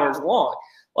 3 hours long.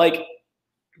 Like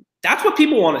that's what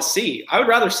people want to see. I would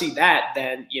rather see that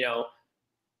than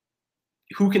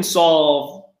who can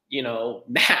solve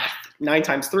math 9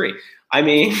 times 3. I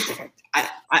mean,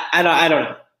 I don't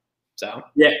know. So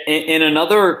yeah, and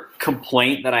another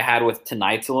complaint that I had with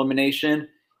tonight's elimination,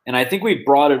 and I think we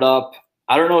brought it up.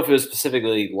 I don't know if it was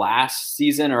specifically last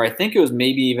season or I think it was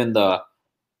maybe even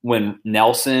when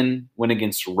Nelson went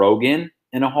against Rogan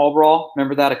in a Hall Brawl.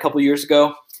 Remember that a couple years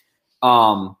ago?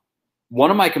 One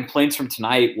of my complaints from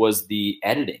tonight was the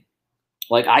editing.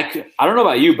 Like I don't know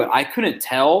about you, but I couldn't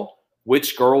tell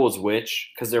which girl was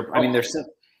which because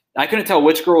I couldn't tell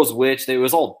which girl was which. It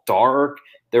was all dark.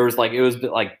 There was like, it was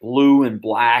like blue and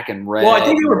black and red. Well, I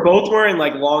think they were both wearing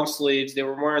like long sleeves. They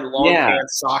were wearing long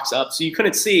pants, socks up. So you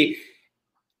couldn't see.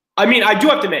 I mean, I do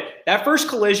have to admit, that first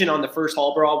collision on the first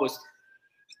Hall Brawl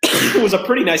was a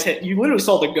pretty nice hit. You literally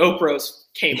saw the GoPros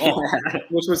came off,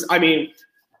 which was, I mean,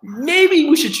 maybe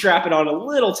we should strap it on a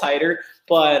little tighter.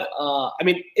 But, I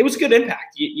mean, it was a good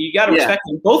impact. You got to respect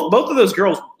them. Both of those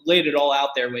girls laid it all out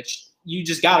there, which you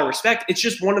just got to respect. It's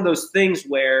just one of those things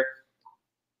where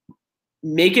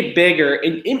make it bigger.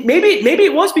 And maybe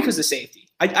it was because of safety.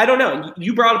 I don't know.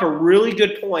 You brought up a really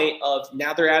good point of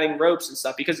now they're adding ropes and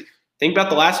stuff because think about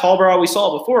the last Hall Brawl we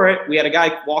saw before it. We had a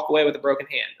guy walk away with a broken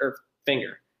hand or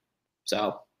finger.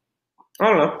 So I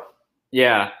don't know.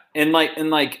 Yeah, and I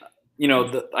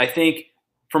think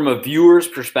from a viewer's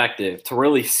perspective, to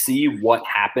really see what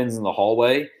happens in the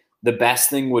hallway, the best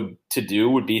thing would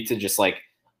be to just like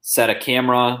set a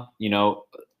camera,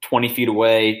 20 feet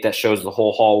away that shows the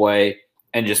whole hallway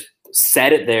and just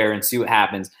set it there and see what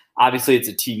happens. Obviously, it's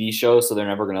a TV show, so they're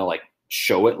never going to like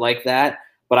show it like that.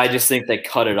 But I just think they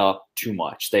cut it up too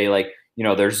much. They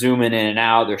they're zooming in and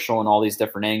out. They're showing all these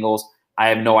different angles. I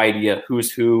have no idea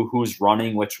who's who's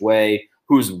running which way,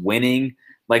 who's winning.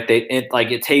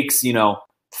 It takes,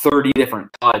 30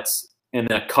 different cuts in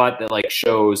the cut that like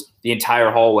shows the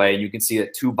entire hallway. And you can see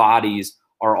that two bodies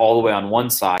are all the way on one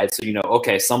side. So,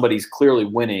 okay, somebody's clearly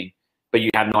winning, but you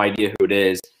have no idea who it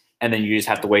is. And then you just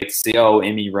have to wait to see,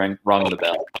 Emmy rung the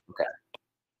bell. Okay.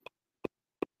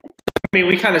 I mean,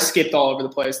 we kind of skipped all over the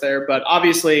place there, but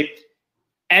obviously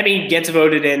Emmy gets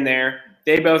voted in there.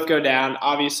 They both go down.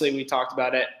 Obviously, we talked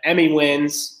about it. Emmy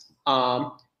wins,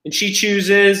 and she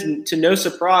chooses, to no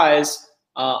surprise,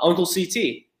 Uncle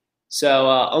CT. So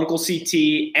Uncle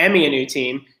CT, Emmy, a new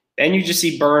team. Then you just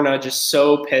see Berna just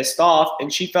so pissed off,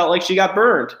 and she felt like she got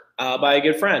burned by a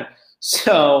good friend.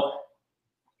 So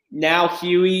now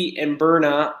Huey and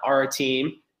Berna are a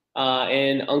team,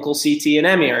 and Uncle CT and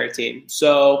Emmy are a team.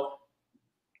 So,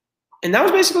 and that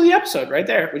was basically the episode right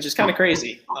there, which is kind of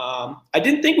crazy. I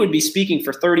didn't think we'd be speaking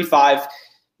for 35,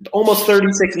 almost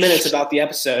 36 minutes about the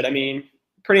episode. I mean,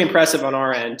 pretty impressive on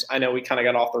our end. I know we kind of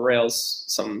got off the rails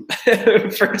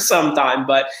for some time,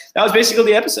 but that was basically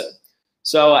the episode.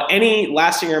 So any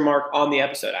lasting remark on the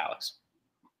episode, Alex?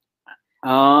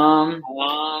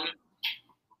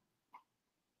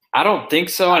 I don't think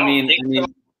so. I mean, can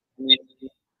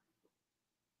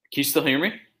you still hear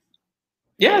me?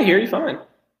 Yeah, I hear you fine.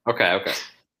 Okay.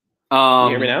 You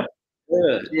hear me now?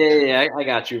 Good. Yeah, I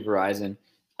got you, Verizon.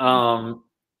 I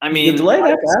mean,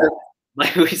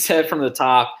 like we said from the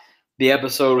top, the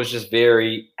episode was just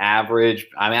very average.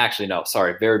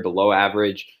 Very below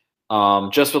average.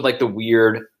 Just with like the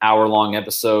weird hour-long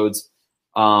episodes.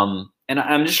 And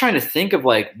I'm just trying to think of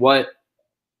like what,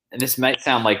 and this might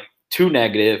sound like too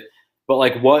negative, but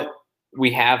like what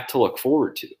we have to look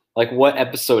forward to, like what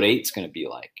episode 8 is going to be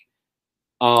like.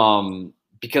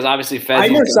 Because obviously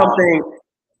Fez,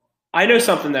 I know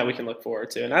something that we can look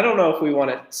forward to, and I don't know if we want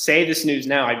to say this news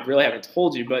now. I really haven't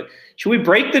told you, but should we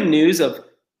break the news of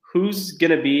who's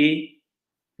going to be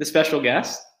the special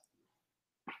guest?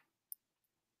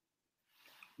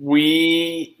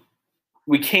 We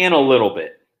can a little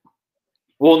bit.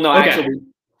 Well, no, okay.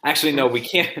 actually, no, we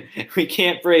can't. We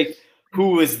can't break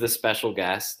who is the special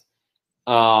guest.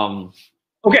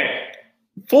 Okay.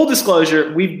 Full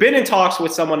disclosure, we've been in talks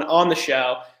with someone on the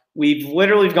show. We've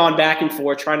literally gone back and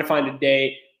forth trying to find a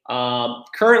date.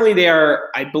 Currently, they are,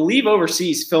 I believe,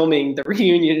 overseas filming the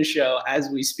reunion show as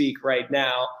we speak right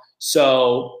now.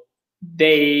 So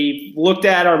they looked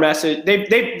at our message.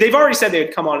 They've already said they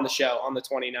would come on the show on the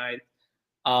 29th.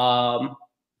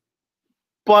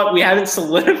 But we haven't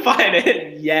solidified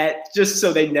it yet, just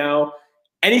so they know.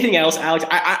 Anything else, Alex?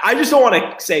 I just don't want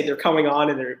to say they're coming on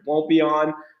and they won't be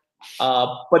on.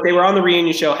 But they were on the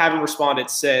reunion show, haven't responded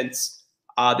since.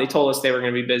 They told us they were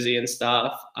going to be busy and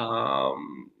stuff. I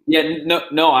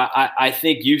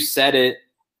think you said it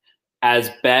as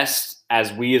best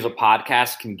as we as a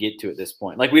podcast can get to at this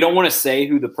point. Like, we don't want to say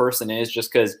who the person is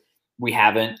just because we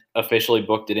haven't officially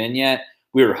booked it in yet.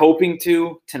 We were hoping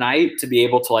to tonight to be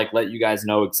able to like let you guys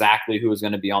know exactly who is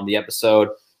going to be on the episode.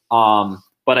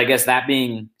 But I guess that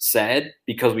being said,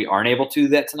 because we aren't able to do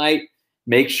that tonight,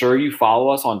 make sure you follow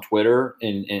us on Twitter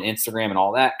and Instagram and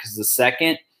all that, because the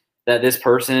second that this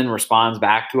person responds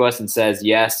back to us and says,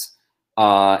 yes,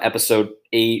 episode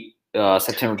 8,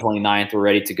 September 29th, we're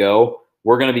ready to go,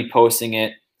 we're going to be posting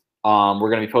it. We're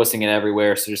going to be posting it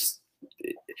everywhere. So just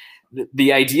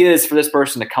the idea is for this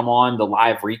person to come on the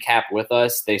live recap with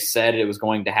us. They said it was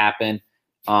going to happen.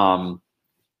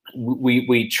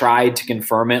 We tried to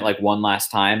confirm it like one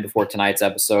last time before tonight's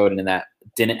episode, and that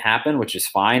didn't happen, which is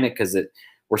fine because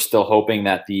we're still hoping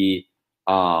that the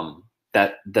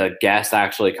guest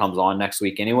actually comes on next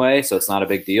week anyway, so it's not a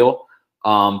big deal.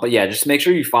 But yeah, just make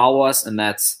sure you follow us, and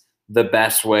that's the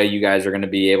best way you guys are going to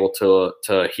be able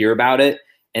to hear about it.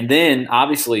 And then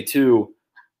obviously too,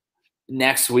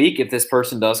 next week, if this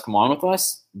person does come on with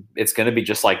us, it's going to be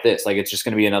just like this. Like, it's just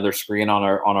going to be another screen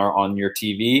on your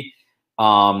TV.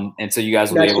 And so you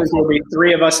guys will be able to. There'll be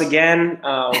 3 of us again.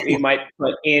 We might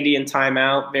put Andy in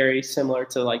timeout, very similar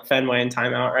to like Fenway in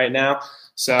timeout right now.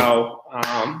 So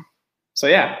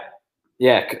yeah.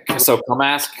 Yeah. So come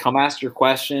ask your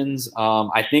questions.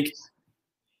 I think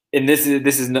and this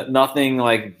is nothing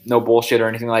like no bullshit or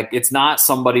anything. Like it's not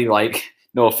somebody like,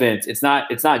 no offense, it's not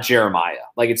Jeremiah.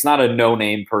 Like it's not a no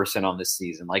name person on this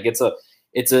season. Like it's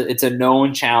a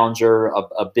known challenger,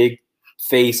 a big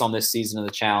face on this season of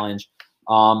the challenge.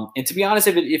 And to be honest,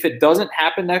 if it doesn't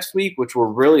happen next week, which we're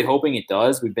really hoping it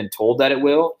does, we've been told that it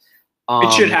will.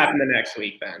 It should happen the next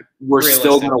week, Ben. We're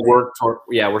still going to work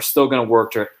we're still going to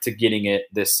work to getting it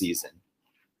this season.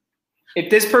 If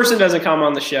this person doesn't come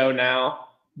on the show now,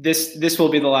 this will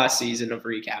be the last season of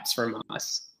recaps from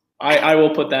us. I will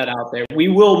put that out there. We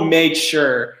will make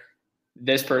sure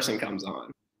this person comes on.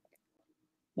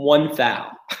 1,000.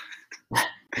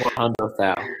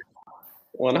 100,000.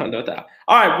 100,000.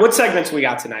 All right, what segments we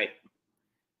got tonight?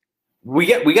 We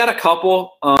got a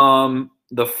couple.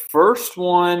 The first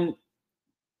one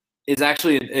is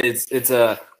actually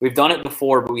we've done it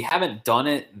before, but we haven't done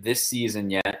it this season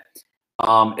yet.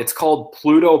 It's called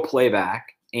Pluto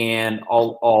Playback, and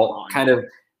I'll kind of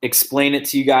explain it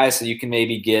to you guys so you can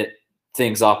maybe get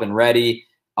things up and ready.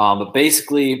 But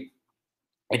basically,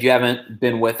 if you haven't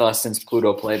been with us since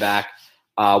Pluto Playback,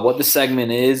 what the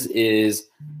segment is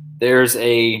there's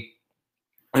a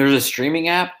streaming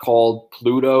app called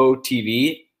Pluto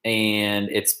TV, and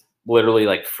it's literally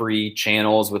like free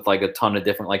channels with like a ton of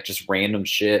different like just random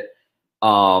shit.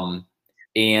 And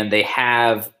they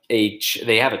have a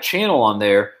channel on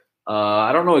there.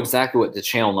 I don't know exactly what the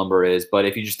channel number is, but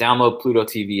if you just download Pluto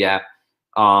TV app,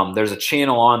 there's a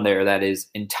channel on there that is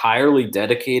entirely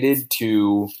dedicated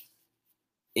to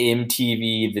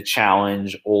MTV The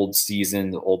Challenge, old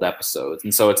season, old episodes.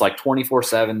 And so it's like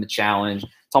 24/7 The Challenge.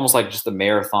 It's almost like just a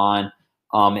marathon.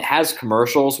 It has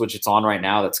commercials, which it's on right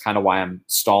now. That's kind of why I'm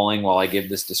stalling while I give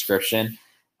this description.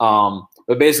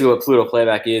 But basically what Pluto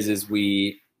Playback is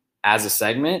we, as a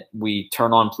segment, we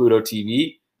turn on Pluto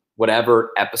TV.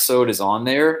 Whatever episode is on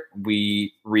there,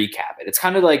 we recap it. It's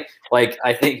kind of like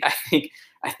I think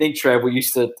Trev, we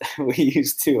used to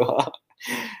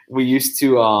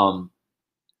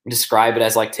describe it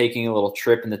as like taking a little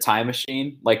trip in the time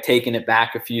machine, like taking it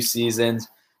back a few seasons,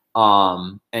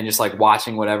 and just like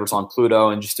watching whatever's on Pluto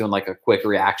and just doing like a quick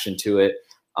reaction to it.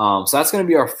 So that's going to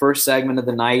be our first segment of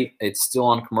the night. It's still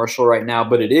on commercial right now,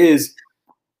 but it is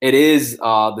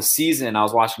the season I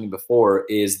was watching before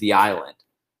is The Island.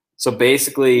 So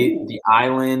basically The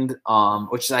Island,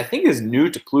 which I think is new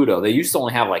to Pluto. They used to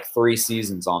only have like 3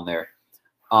 seasons on there.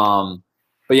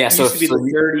 But yeah, so it used to be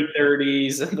the dirty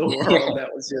 30s of the world. Yeah. That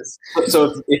was just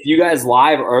so if you guys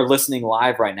live are listening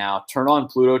live right now, turn on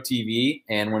Pluto TV,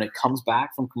 and when it comes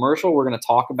back from commercial, we're going to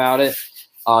talk about it.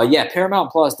 Yeah,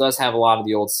 Paramount Plus does have a lot of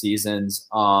the old seasons.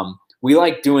 We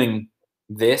like doing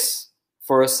this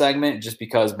for a segment just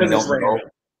because we don't know.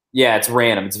 Yeah, it's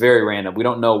random. It's very random. We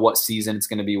don't know what season it's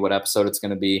going to be, what episode it's going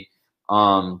to be.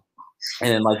 And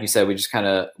then, like you said, we just kind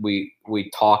of we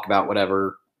talk about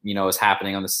whatever is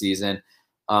happening on the season.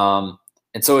 And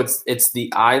so it's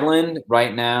The Island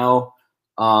right now.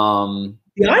 The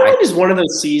Island is one of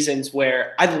those seasons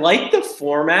where I like the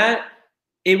format.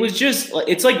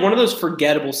 It's like one of those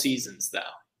forgettable seasons, though.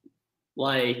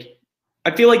 Like,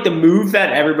 I feel like the move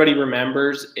that everybody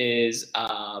remembers is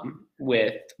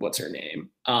with what's her name,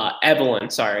 Evelyn.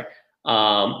 Sorry,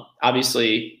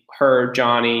 obviously her,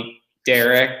 Johnny,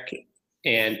 Derek,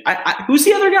 and who's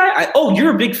the other guy?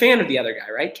 You're a big fan of the other guy,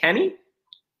 right, Kenny?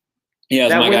 Yeah,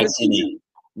 that's my guy, Kenny.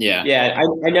 Yeah. Yeah,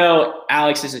 I know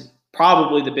Alex is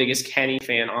probably the biggest Kenny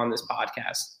fan on this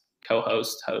podcast,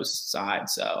 host side.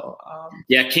 So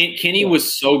yeah, Kenny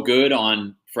was so good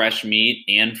on Fresh Meat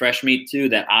and Fresh Meat 2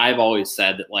 that I've always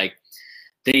said that like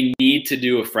they need to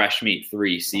do a Fresh Meat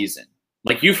 3 season.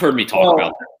 Like you've heard me talk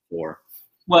about that before.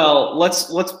 Well,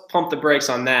 let's pump the brakes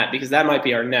on that because that might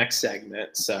be our next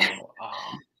segment. So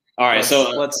all right,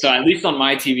 so at least on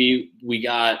my TV we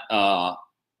got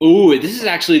this is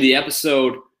actually the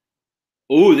episode.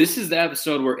 This is the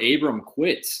episode where Abram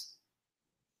quits.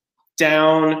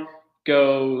 Down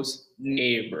goes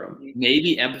Abram.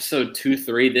 Maybe episode 2,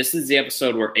 3. This is the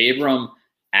episode where Abram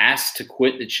asked to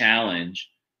quit the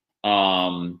challenge.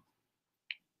 And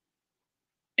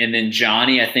then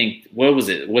Johnny, I think, what was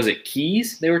it? Was it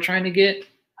keys they were trying to get?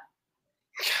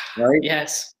 Right?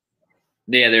 Yes.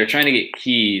 Yeah, they were trying to get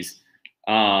keys.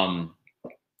 And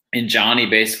Johnny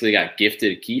basically got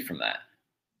gifted a key from that.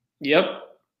 Yep.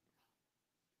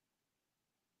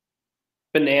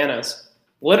 Bananas.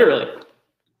 Literally.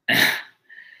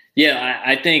 Yeah,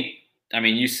 I think, I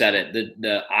mean, you said it.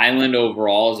 The Island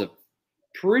overall is a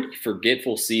pretty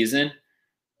forgetful season.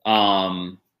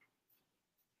 But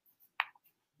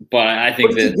I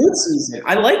think it's a good season.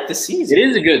 I like the season. It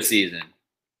is a good season.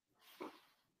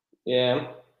 Yeah.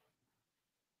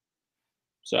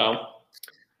 So,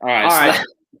 All right. All so right.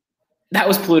 That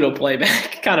was Pluto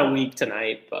playback. Kind of weak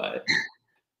tonight, but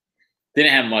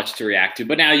didn't have much to react to.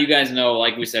 But now you guys know,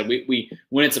 like we said, we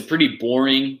when it's a pretty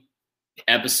boring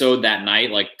episode that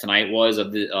night, like tonight was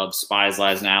of Spies,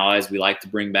 Lies, and Allies, we like to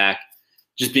bring back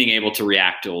just being able to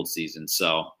react to old seasons.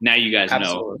 So now you guys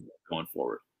know going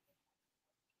forward.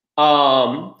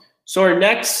 So our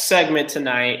next segment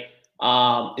tonight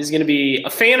is going to be a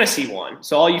fantasy one.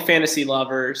 So all you fantasy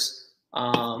lovers,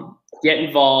 get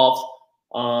involved.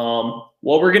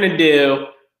 What we're going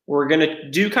to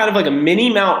do kind of like a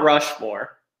mini Mount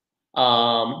Rushmore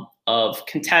of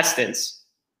contestants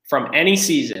from any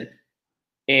season.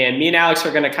 And me and Alex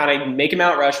are going to kind of make a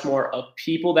Mount Rushmore of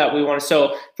people that we want to.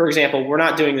 So, for example, we're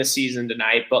not doing this season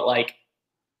tonight, but like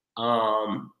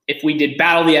if we did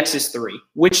Battle of the Exes 3,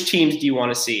 which teams do you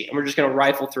want to see? And we're just going to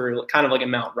rifle through kind of like a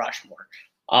Mount Rushmore.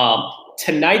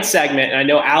 Tonight's segment, and I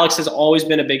know Alex has always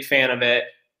been a big fan of it.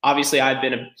 Obviously, I've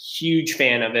been a huge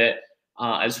fan of it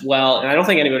as well. And I don't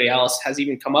think anybody else has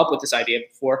even come up with this idea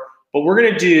before. But we're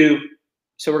going to do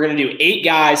 8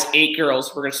 guys, 8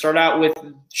 girls. We're going to start out with,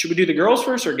 should we do the girls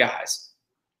first or guys?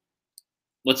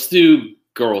 Let's do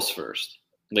girls first.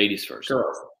 Ladies first.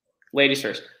 Girls. Ladies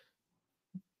first.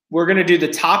 We're going to do the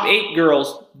top 8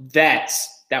 girls that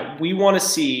we want to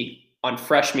see on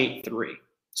Fresh Meat 3.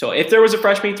 So if there was a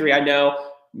Fresh Meat 3, I know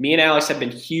me and Alex have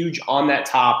been huge on that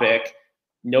topic.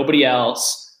 Nobody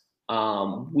else.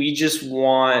 We just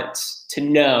want to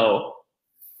know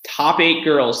top 8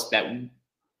 girls that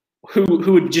who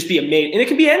would just be amazing. And it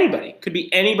could be anybody. It could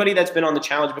be anybody that's been on the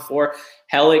challenge before.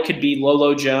 Hell, it could be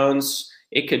Lolo Jones.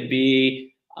 It could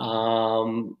be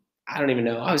I don't even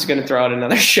know. I was going to throw out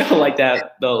another show like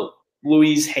that. The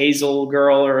Louise Hazel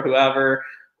girl or whoever.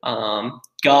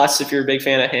 Gus, if you're a big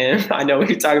fan of him. I know what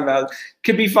you're talking about.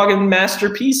 Could be fucking Master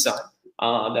P's son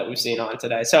that we've seen on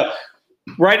today. So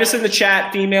write us in the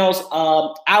chat, females.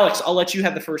 Alex, I'll let you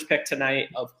have the first pick tonight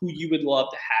of who you would love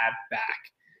to have back.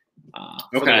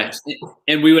 Okay.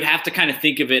 And we would have to kind of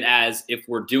think of it as if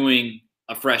we're doing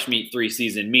a Fresh Meat 3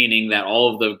 season, meaning that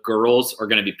all of the girls are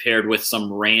going to be paired with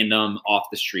some random off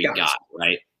the street guy,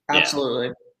 right? Absolutely.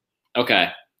 Yeah. Okay.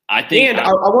 I think, and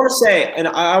I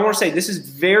want to say, this is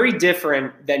very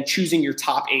different than choosing your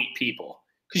top 8 people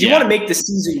because you want to make the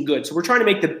season good. So we're trying to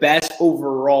make the best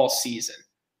overall season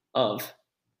of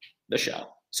the show.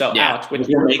 So Alex,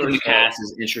 we're making the cast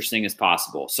as interesting as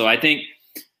possible. So I think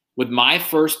with my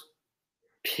first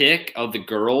pick of the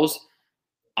girls,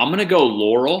 I'm going to go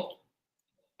Laurel.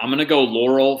 I'm going to go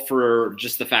Laurel for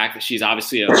just the fact that she's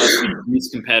obviously a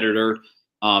competitor.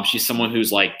 She's someone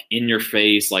who's like in your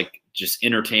face, like just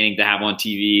entertaining to have on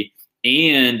TV.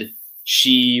 And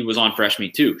she was on Fresh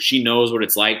Meat too. She knows what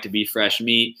it's like to be Fresh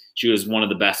Meat. She was one of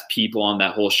the best people on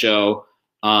that whole show.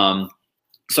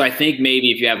 So I think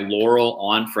maybe if you have Laurel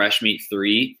on Fresh Meat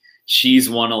 3, she's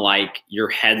one of like your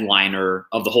headliner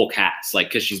of the whole cast, like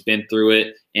because she's been through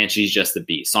it and she's just the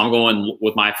beast. So I'm going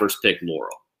with my first pick,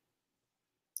 Laurel.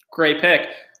 Great pick.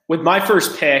 With my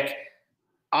first pick,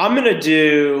 I'm going to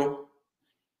do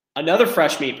another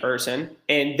Fresh Meat person,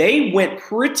 and they went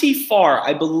pretty far.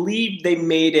 I believe they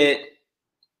made it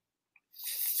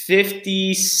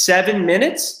 57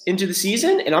 minutes into the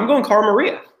season, and I'm going Cara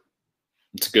Maria.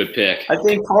 It's a good pick. I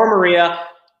think Cara Maria,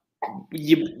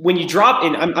 when you drop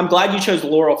in, I'm glad you chose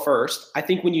Laurel first. I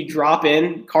think when you drop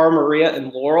in Cara Maria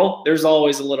and Laurel, there's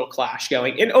always a little clash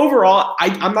going. And overall,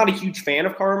 I'm not a huge fan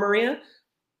of Cara Maria,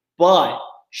 but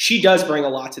she does bring a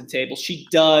lot to the table. She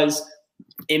does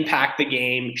impact the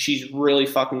game. She's really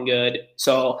fucking good.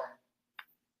 So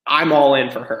I'm all in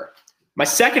for her. My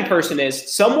second person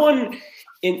is someone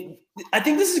in – I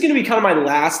think this is going to be kind of my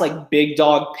last like big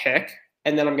dog pick,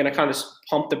 and then I'm going to kind of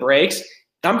pump the brakes.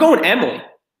 I'm going Emily.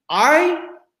 I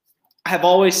have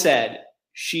always said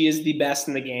she is the best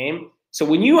in the game. So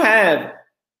when you have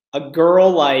a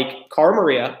girl like Cara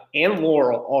Maria and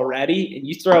Laurel already, and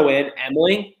you throw in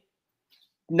Emily –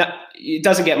 no, it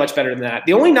doesn't get much better than that.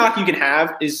 The only knock you can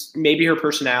have is maybe her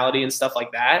personality and stuff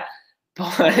like that.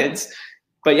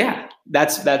 But yeah,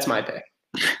 that's my pick.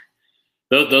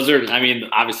 Those are, I mean,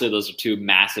 obviously those are 2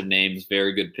 massive names,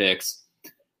 very good picks.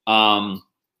 So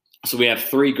we have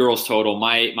 3 girls total.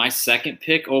 My second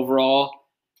pick overall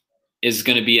is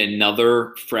going to be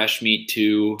another Fresh Meat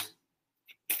 2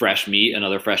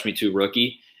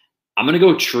 rookie. I'm going to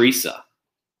go Teresa.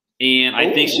 And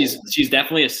I think she's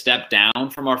definitely a step down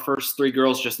from our first 3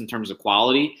 girls just in terms of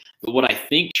quality. But what I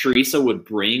think Teresa would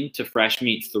bring to Fresh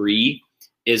Meat 3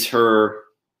 is her,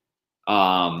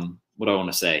 what do I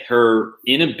want to say? Her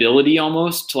inability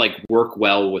almost to like work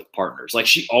well with partners. Like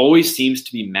she always seems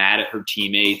to be mad at her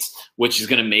teammates, which is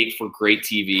going to make for great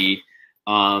TV.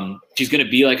 She's going to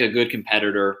be like a good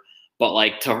competitor, but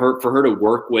like for her to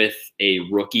work with a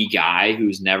rookie guy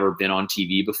who's never been on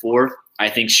TV before, I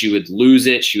think she would lose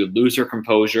it. She would lose her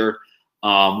composure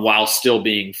while still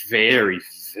being very,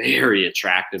 very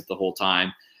attractive the whole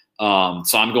time.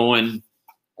 So I'm going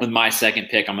with my second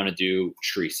pick. I'm going to do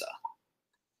Teresa.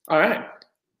 All right.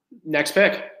 Next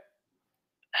pick.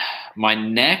 My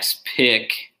next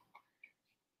pick,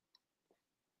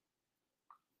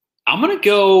 I'm going to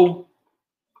go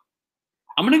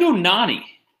Nani.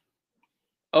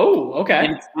 Oh, okay.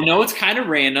 And I know it's kind of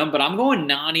random, but I'm going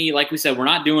Nani. Like we said, we're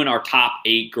not doing our top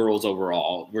 8 girls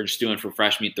overall. We're just doing for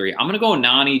Fresh Meat 3. I'm going to go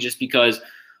Nani just because,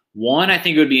 one, I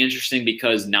think it would be interesting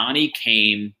because Nani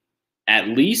came at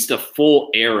least a full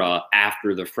era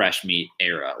after the Fresh Meat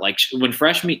era. Like when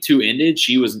Fresh Meat 2 ended,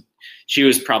 she was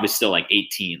probably still like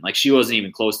 18. Like she wasn't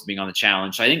even close to being on the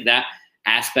challenge. So I think that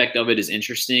aspect of it is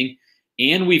interesting.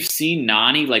 And we've seen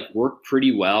Nani like work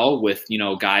pretty well with,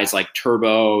 guys like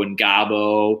Turbo and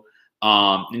Gabo,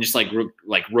 and just like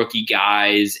rookie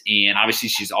guys. And obviously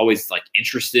she's always like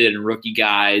interested in rookie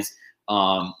guys,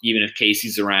 even if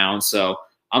Casey's around. So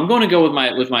I'm going to go with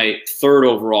my third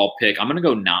overall pick. I'm going to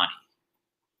go Nani.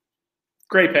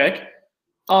 Great pick.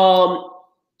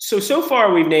 So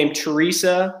far we've named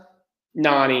Teresa,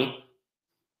 Nani.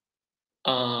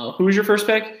 Who was your first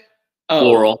pick?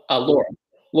 Laurel.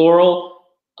 Laurel.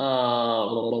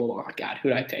 Oh God, who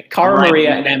did I pick? Cara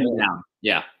Maria and Emily.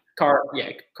 Yeah. Cara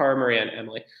Maria and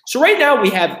Emily. So right now we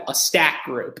have a stack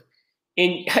group.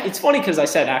 And it's funny because I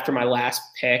said after my last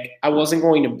pick, I wasn't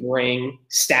going to bring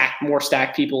more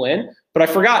stacked people in, but I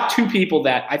forgot 2 people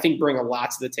that I think bring a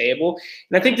lot to the table.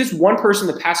 And I think this one person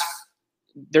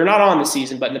they're not on the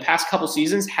season, but in the past couple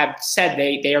seasons have said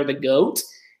they are the GOAT.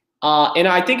 And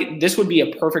I think this would be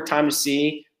a perfect time to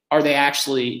see, are they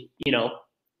actually,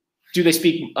 do they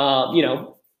speak,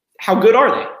 how good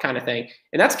are they kind of thing.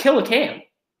 And that's Killa Cam.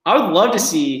 I would love to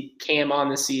see Cam on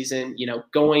this season,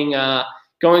 going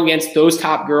against those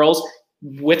top girls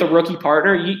with a rookie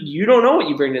partner. You don't know what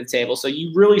you bring to the table. So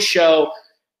you really show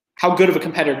how good of a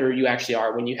competitor you actually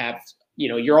are when you have,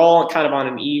 you're all kind of on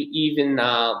an even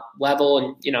level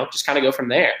and, just kind of go from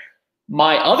there.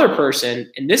 My other person,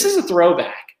 and this is a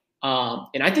throwback,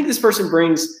 and I think this person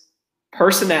brings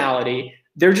personality.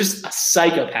 They're just a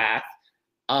psychopath.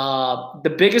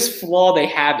 The biggest flaw they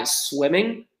have is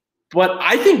swimming, but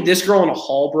I think this girl in a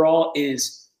hall brawl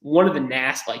is one of the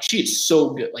nasty. Like, she is so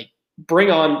good. Like, bring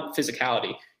on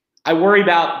physicality. I worry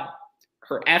about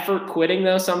her effort quitting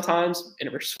though sometimes, and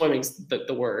her swimming's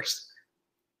the worst.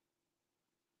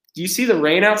 Do you see the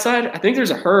rain outside? I think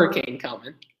there's a hurricane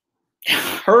coming.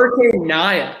 Hurricane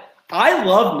Naya. I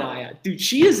love Naya. Dude,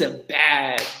 she is a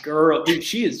bad girl. Dude,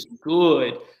 she is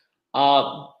good.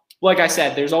 Like I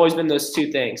said, there's always been those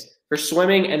 2 things. Her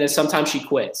swimming, and then sometimes she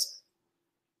quits.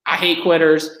 I hate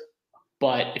quitters,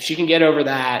 but if she can get over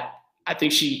that, I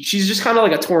think she's just kind of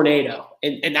like a tornado.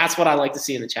 And that's what I like to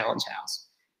see in the Challenge House.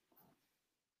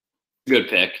 Good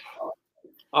pick.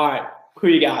 All right. Who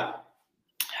you got?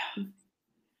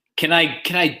 Can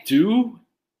I do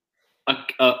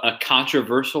a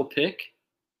controversial pick?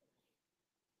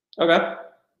 Okay.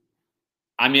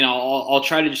 I mean, I'll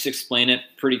try to just explain it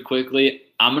pretty quickly.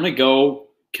 I'm gonna go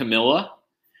Camilla.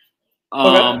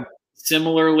 Okay.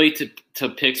 Similarly to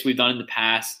picks we've done in the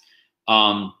past,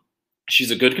 she's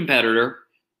a good competitor.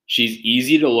 She's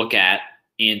easy to look at,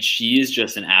 and she is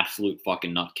just an absolute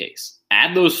fucking nutcase.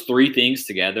 Add those 3 things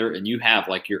together, and you have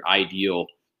like your ideal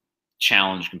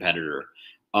challenge competitor.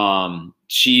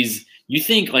 You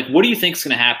think like, what do you think is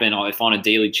going to happen if on a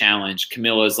daily challenge,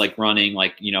 Camilla's like running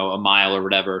like, a mile or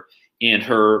whatever, and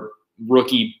her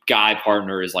rookie guy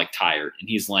partner is like tired and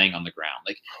he's laying on the ground?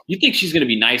 Like, you think she's going to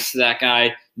be nice to that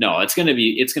guy? No, it's going to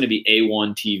be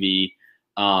A1 TV.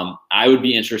 I would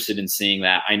be interested in seeing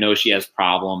that. I know she has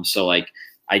problems. So like,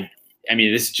 I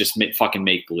mean, this is just fucking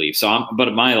make believe. So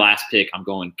but my last pick, I'm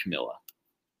going Camilla.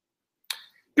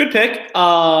 Good pick.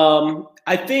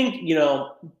 I think,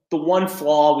 the one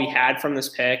flaw we had from this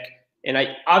pick, and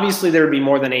obviously there would be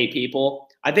more than 8 people.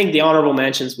 I think the honorable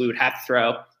mentions we would have to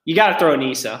throw. You got to throw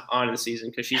Anissa on the season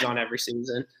because she's on every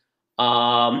season.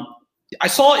 I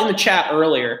saw it in the chat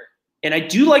earlier, and I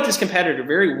do like this competitor.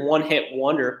 Very one-hit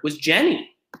wonder was Jenny.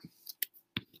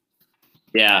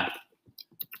 Yeah.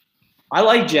 I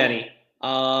like Jenny.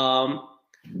 But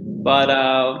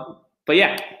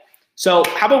yeah. So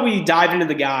how about we dive into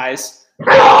the guys?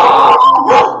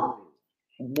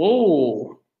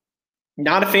 Whoa.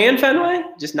 Not a fan, Fenway?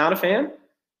 Just not a fan?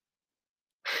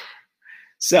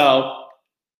 So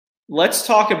let's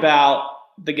talk about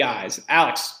the guys.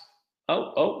 Alex.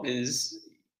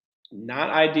 Not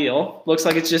ideal. Looks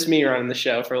like it's just me running the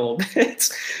show for a little bit.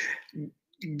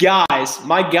 Guys,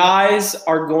 my guys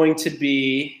are going to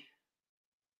be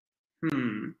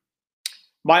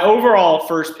my overall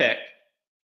first pick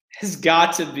has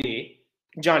got to be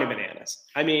Johnny Bananas.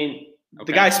 I mean,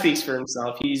 the guy speaks for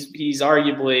himself. He's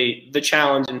arguably the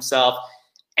challenge himself.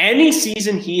 Any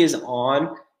season he is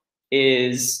on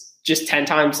is just 10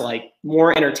 times like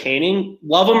more entertaining.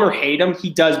 Love him or hate him, he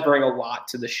does bring a lot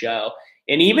to the show.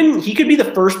 And even he could be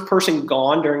the first person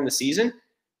gone during the season,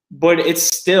 but it's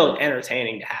still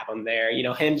entertaining to have him there. You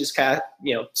know, him just kind of,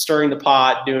 you know, stirring the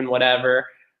pot, doing whatever.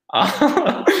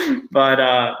 But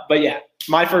yeah,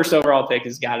 my first overall pick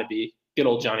has got to be good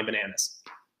old Johnny Bananas.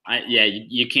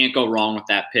 You can't go wrong with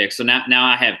that pick. So now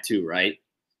I have two, right?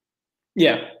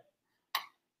 Yeah.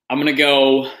 I'm going to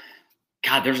go –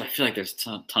 God, I feel like there's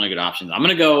a ton of good options. I'm going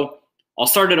to go – I'll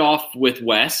start it off with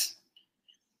Wes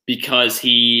because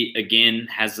he, again,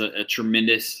 has a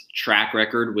tremendous track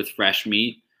record with fresh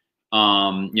meat. You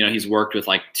know, he's worked with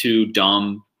like two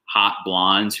dumb, hot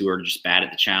blondes who are just bad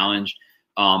at the challenge.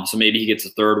 So maybe he gets a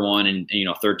third one and you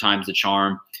know, third time's the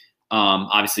charm.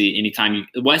 Obviously, anytime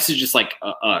Wes is just like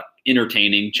a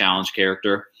entertaining challenge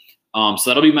character. So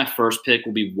that'll be my first pick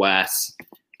will be Wes.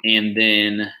 And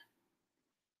then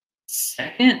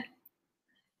second,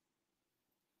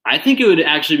 I think it would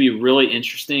actually be really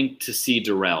interesting to see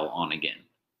Darrell on again.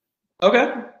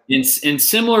 Okay. And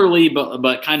similarly,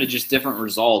 but kind of just different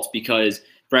results because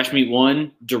Fresh Meat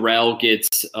 1, Darrell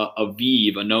gets a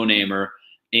Vive, a no-namer,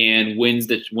 and wins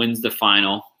the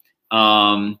final.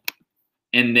 And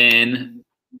then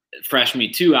Fresh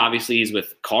Meat 2, obviously he's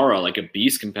with Cara, like a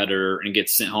beast competitor, and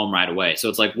gets sent home right away. So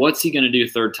it's like, what's he going to do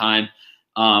third time?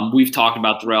 We've talked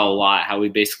about Darrell a lot, how he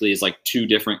basically is like two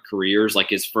different careers. Like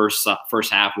his first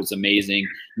half was amazing,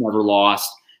 never lost.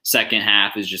 Second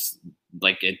half is just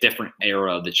like a different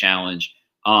era of the challenge.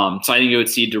 So I think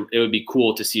it would be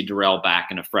cool to see Darrell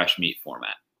back in a fresh meat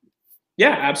format.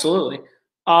 Yeah, absolutely.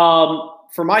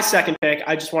 For my second pick,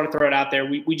 I just want to throw it out there.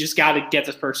 We just got to get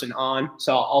this person on,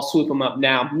 so I'll swoop him up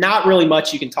now. Not really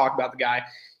much you can talk about the guy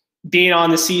being on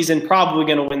the season, probably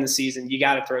going to win the season. You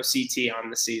got to throw CT on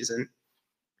the season.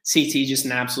 CT just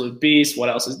an absolute beast. What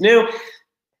else is new?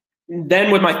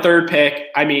 Then with my third pick,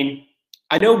 I mean,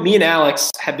 I know me and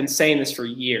Alex have been saying this for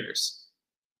years,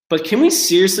 but can we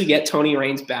seriously get Tony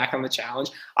Raines back on the challenge?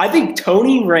 I think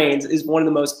Tony Raines is one of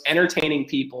the most entertaining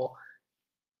people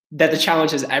that the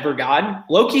challenge has ever gotten.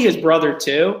 Low-key his brother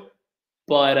too,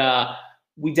 but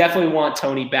we definitely want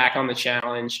Tony back on the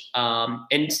challenge.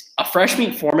 And a fresh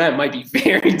meat format might be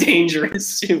very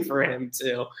dangerous too for him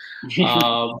too.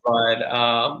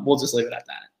 But we'll just leave it at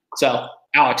that. So,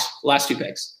 Alex, last two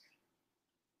picks.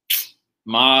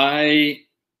 I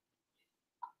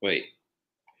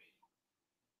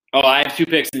have two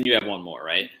picks and you have one more,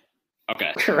 right?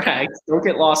 Okay. Correct. Don't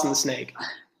get lost in the snake.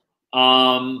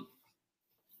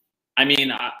 I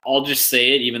mean, I'll just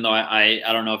say it, even though I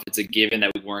don't know if it's a given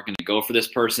that we weren't going to go for this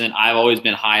person. I've always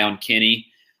been high on Kenny.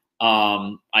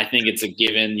 I think it's a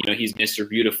given. You know, he's Mr.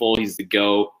 Beautiful. He's the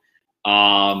GOAT.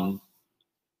 I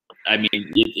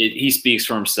mean, he speaks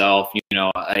for himself. You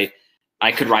know,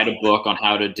 I could write a book on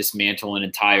how to dismantle an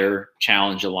entire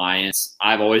challenge alliance.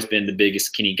 I've always been the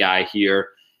biggest Kenny guy here.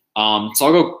 So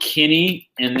I'll go Kenny,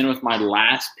 and then with my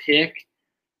last pick,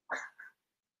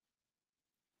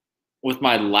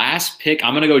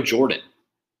 I'm going to go Jordan.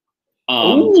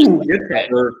 Ooh, good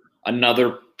pick.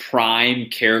 Another prime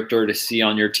character to see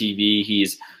on your TV.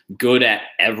 He's good at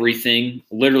everything,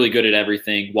 literally good at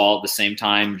everything, while at the same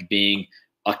time being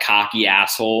a cocky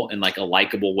asshole in like a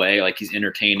likable way. Like he's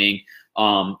entertaining.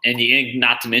 And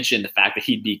not to mention the fact that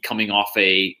he'd be coming off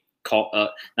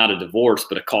not a divorce,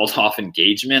 but a called off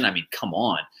engagement. I mean, come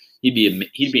on, he'd be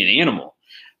an animal.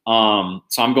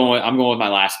 So I'm going with my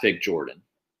last pick, Jordan.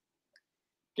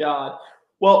 God.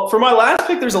 Well, for my last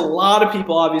pick, there's a lot of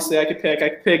people, obviously, I could pick. I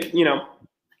could pick, you know,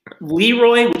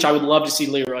 Leroy, which I would love to see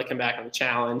Leroy come back on the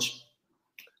challenge.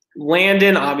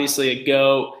 Landon, obviously a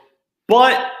GOAT.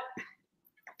 But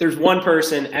there's one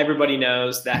person everybody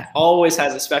knows that always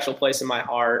has a special place in my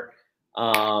heart.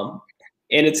 And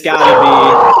it's got to be,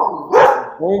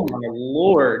 oh, my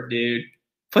Lord, dude.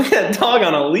 Put that dog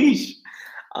on a leash.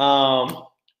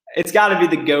 It's got to be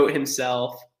the GOAT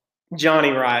himself. Johnny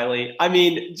Riley. I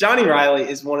mean, Johnny Riley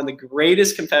is one of the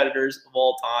greatest competitors of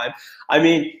all time. I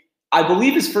mean, I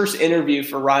believe his first interview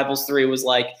for Rivals 3 was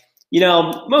like, you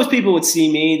know, most people would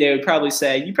see me, they would probably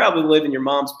say, you probably live in your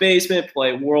mom's basement,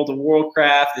 play World of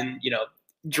Warcraft, and, you know,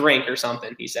 drink or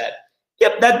something, he said.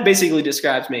 Yep, that basically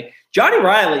describes me. Johnny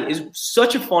Riley is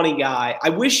such a funny guy. I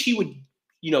wish he would,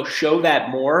 you know, show that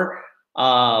more.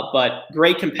 but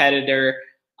great competitor.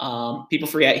 People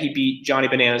forget he beat Johnny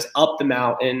Bananas up the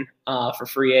mountain for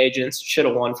free agents. Should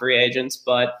have won free agents,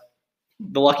 but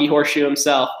the lucky horseshoe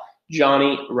himself,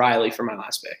 Johnny Riley, for my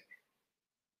last pick.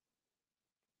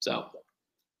 So,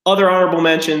 other honorable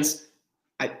mentions.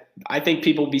 I think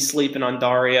people be sleeping on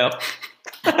Dario.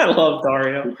 I love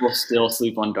Dario. People still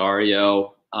sleep on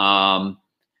Dario. I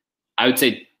would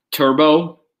say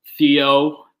Turbo,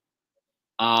 Theo.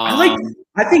 I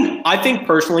think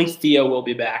personally Theo will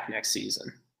be back next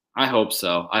season. I hope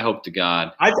so. I hope to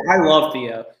God. I love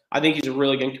Theo. I think he's a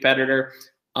really good competitor.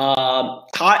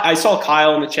 I saw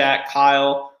Kyle in the chat.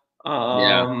 Kyle,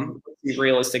 these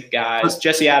realistic guys.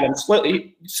 Jesse Adams.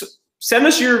 Send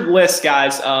us your list,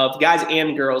 guys, of guys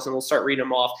and girls, and we'll start reading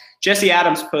them off. Jesse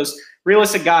Adams posts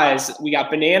realistic guys. We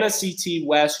got Banana, CT,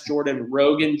 West, Jordan,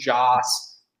 Rogan,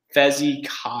 Joss, Fezzi,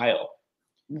 Kyle.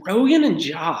 Rogan and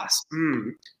Joss.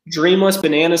 Dreamless,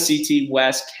 Banana, CT,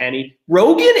 West, Kenny.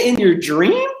 Rogan in your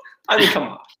dream? I mean, come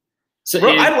on.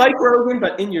 I like Rogan,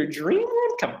 but in your dream,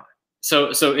 man? Come on.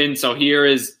 So here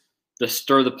is the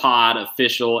Stir the Pod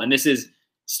official, and this is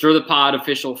Stir the Pod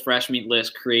official Fresh Meat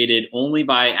list created only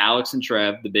by Alex and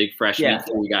Trev, the big Fresh Meat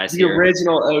for you guys here. The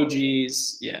original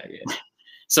OGs. Yeah.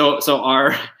 So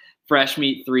our Fresh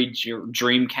Meat 3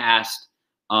 Dreamcast.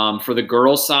 For the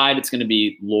girls' side, it's going to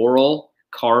be Laurel,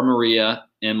 Cara Maria,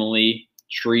 Emily,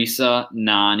 Teresa,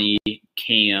 Nani,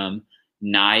 Cam,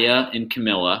 Naya, and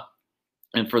Camilla.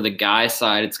 And for the guys'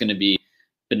 side, it's going to be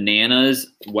Bananas,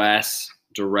 Wes,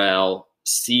 Darrell,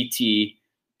 CT,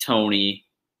 Tony,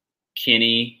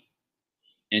 Kenny,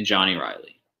 and Johnny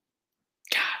Riley.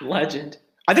 God, legend.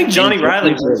 I think Johnny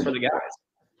Riley wins for the guys.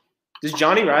 Does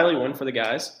Johnny Riley win for the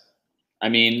guys? I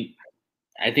mean,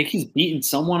 I think he's beaten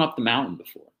someone up the mountain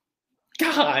before.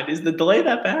 God, is the delay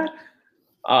that bad?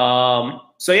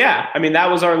 So yeah, I mean, that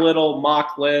was our little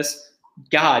mock list.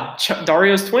 God,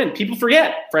 Dario's twin. People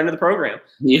forget, friend of the program.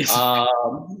 Yes.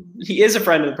 He is a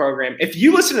friend of the program. If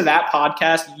you listen to that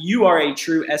podcast, you are a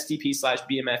true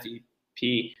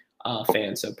STP/BMFEP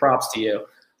fan. So props to you.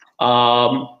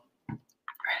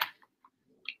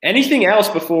 Anything else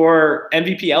before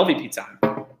MVP LVP time?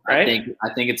 Right?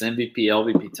 I think it's MVP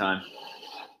LVP time.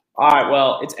 All right.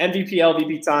 Well, it's MVP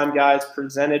LVP time, guys.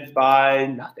 Presented by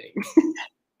nothing.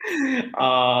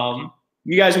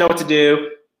 You guys know what to do.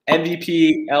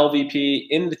 MVP, LVP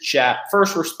in the chat.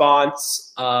 First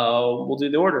response, we'll do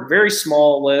the order. Very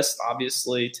small list,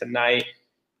 obviously, tonight.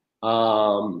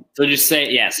 So just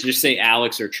say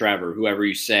Alex or Trevor, whoever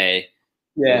you say.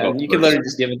 Yeah, you can literally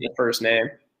just give it the first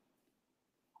name.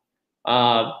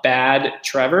 Bad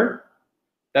Trevor.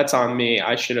 That's on me.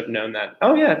 I should have known that.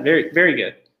 Oh, yeah, very, very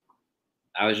good.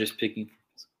 I was just picking.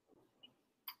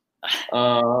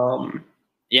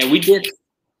 Yeah, we did.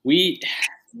 We've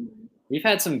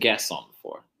had some guests on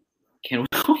before. Can we?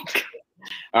 All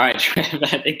right, Trev,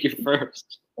 I think you're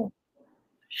first. All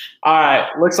right,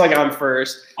 looks like I'm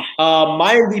first.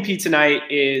 My MVP tonight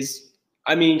is,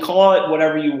 I mean, call it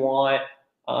whatever you want,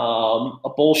 a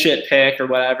bullshit pick or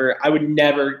whatever. I would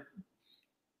never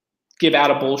give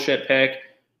out a bullshit pick,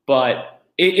 but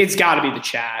it's got to be the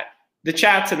chat. The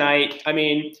chat tonight, I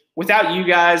mean, without you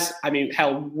guys, I mean,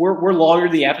 hell, we're longer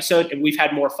the episode, and we've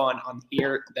had more fun on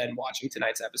here than watching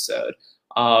tonight's episode.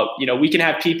 We can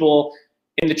have people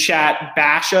in the chat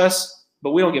bash us,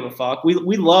 but we don't give a fuck. We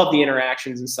love the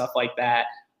interactions and stuff like that.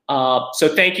 So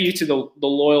thank you to the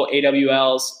loyal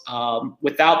AWLs.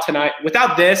 Without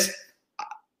this,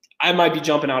 I might be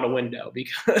jumping out a window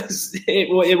because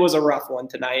it was a rough one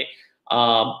tonight.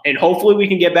 And hopefully we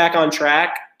can get back on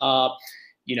track.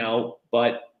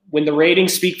 But when the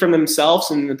ratings speak for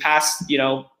themselves, and the past,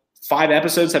 5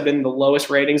 episodes have been the lowest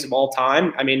ratings of all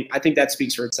time, I mean, I think that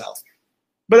speaks for itself.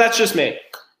 But that's just me.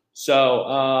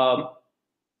 So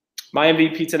my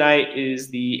MVP tonight is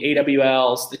the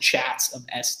AWLs, the chats of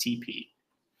STP.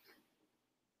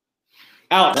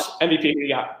 Alex, MVP, who you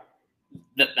got?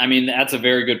 I mean, that's a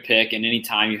very good pick. And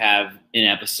anytime you have an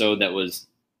episode that was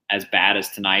as bad as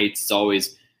tonight's, it's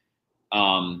always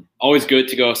good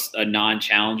to go a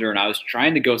non-challenger, and I was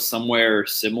trying to go somewhere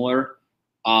similar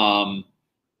for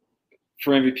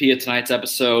MVP of tonight's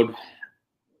episode.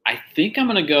 I am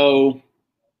going to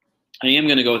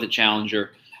go with a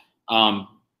challenger.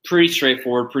 Pretty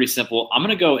straightforward, pretty simple. I'm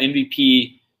going to go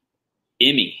MVP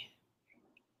Emmy.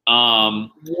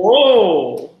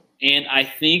 Whoa! And I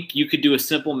think you could do a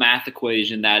simple math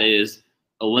equation that is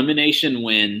elimination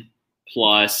win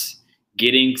plus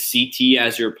getting CT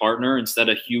as your partner instead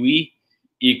of Huey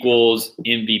equals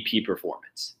MVP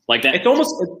performance. Like that. It's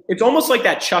almost like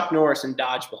that Chuck Norris in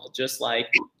dodgeball, just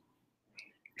like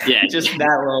Yeah, Just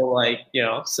that little, like,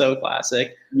 so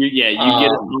classic. you get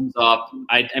a thumbs up.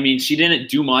 I mean, she didn't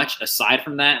do much aside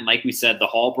from that, and like we said,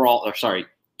 the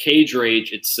Cage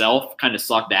Rage itself kind of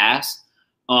sucked ass.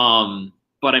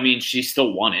 But I mean, she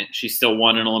still won it. She still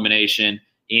won an elimination.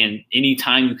 And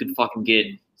anytime you can fucking get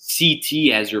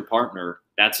CT as your partner,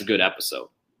 that's a good episode.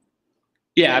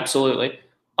 Yeah, absolutely.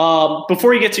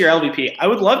 Before you get to your LVP, I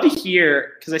would love to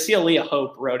hear, because I see Aaliyah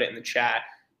Hope wrote it in the chat,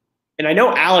 and I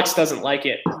know Alex doesn't like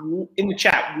it. In the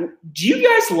chat, do you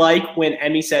guys like when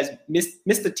Emmy says, Mr.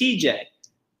 TJ?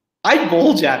 I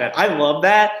bulge at it. I love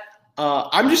that.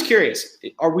 I'm just curious.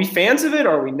 Are we fans of it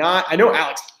or are we not? I know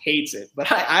Alex hates it,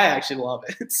 but I actually love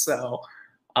it. So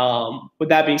with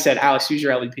that being said, Alex, who's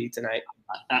your LVP tonight?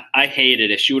 I hate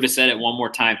it. If she would have said it one more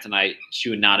time tonight, she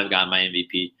would not have gotten my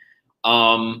MVP.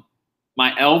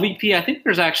 My LVP, I think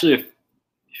there's actually a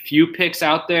few picks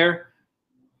out there.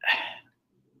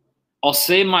 I'll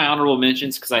save my honorable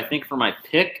mentions because I think for my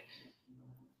pick,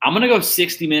 I'm going to go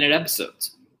 60-minute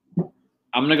episodes.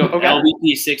 I'm going to go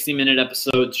LVP 60-minute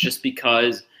episodes just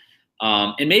because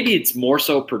and maybe it's more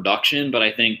so production, but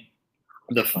I think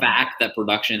the fact that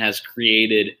production has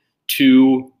created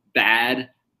 2 bad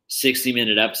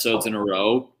 60-minute episodes in a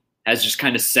row has just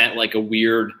kind of set like a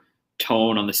weird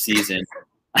tone on the season.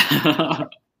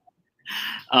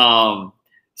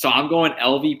 So I'm going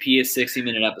LVP of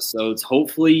 60-minute episodes.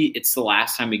 Hopefully it's the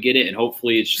last time we get it, and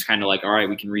hopefully it's just kind of like, all right,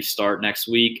 we can restart next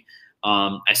week.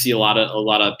 I see a lot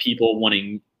of people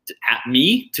wanting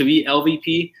me to be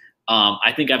LVP.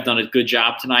 I think I've done a good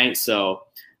job tonight, so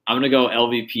I'm gonna go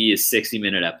LVP is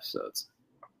 60-minute episodes.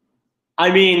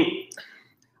 I mean,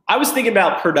 I was thinking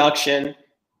about production,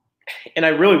 and I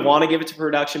really want to give it to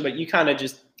production, but you kind of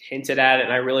just hinted at it,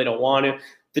 and I really don't want to.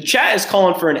 The chat is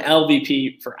calling for an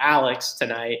LVP for Alex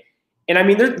tonight. And, I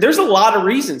mean, there's a lot of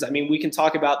reasons. I mean, we can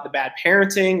talk about the bad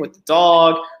parenting with the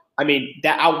dog. I mean,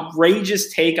 that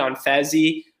outrageous take on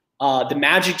Fezzi, the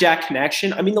Magic Jack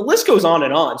connection. I mean, the list goes on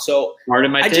and on. So part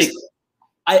of my take.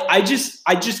 I just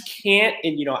can't.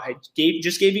 And, I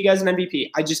just gave you guys an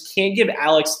MVP. I just can't give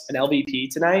Alex an LVP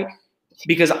tonight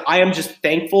because I am just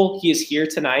thankful he is here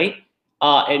tonight.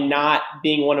 And not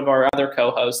being one of our other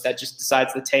co-hosts that just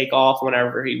decides to take off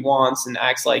whenever he wants and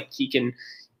acts like he can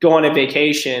go on a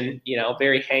vacation,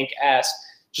 very Hank-esque,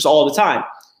 just all the time.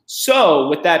 So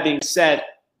with that being said,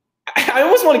 I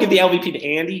almost want to give the LVP to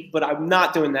Andy, but I'm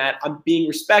not doing that. I'm being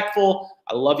respectful.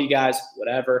 I love you guys,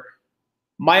 whatever.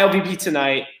 My LVP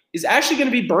tonight is actually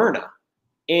going to be Berna.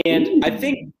 And I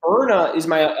think Berna is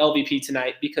my LVP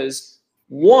tonight because,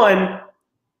 one,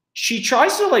 she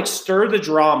tries to stir the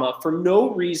drama for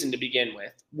no reason to begin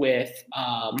with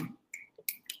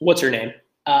what's her name?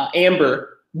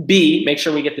 Amber B. Make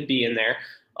sure we get the B in there.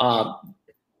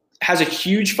 Has a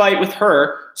huge fight with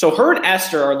her. So her and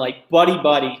Esther are like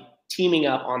buddy teaming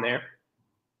up on there.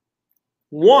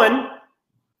 One,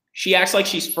 she acts like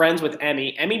she's friends with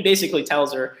Emmy. Emmy basically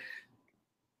tells her,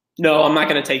 no, I'm not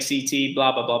going to take CT,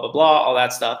 blah, blah, blah, blah, blah, all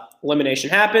that stuff. Elimination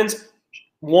happens.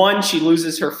 1, she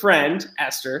loses her friend,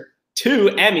 Esther.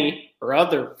 2, Emmy, her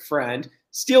other friend,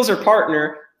 steals her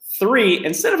partner. 3,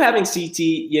 instead of having CT,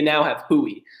 you now have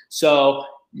Hui. So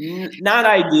not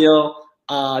ideal.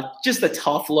 Just a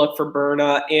tough look for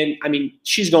Berna. And, I mean,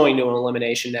 she's going to an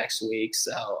elimination next week.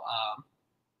 So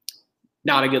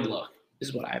not a good look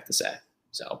is what I have to say.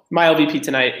 So my LVP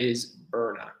tonight is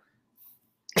Berna.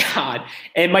 God.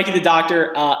 And Mikey the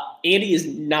Doctor, Andy is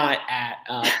not at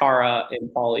Cara and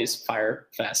Paulie's Fire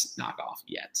Fest knockoff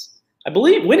yet. I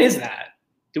believe. When is that?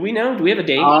 Do we know? Do we have a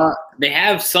date? They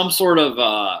have some sort of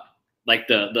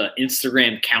the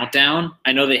Instagram countdown.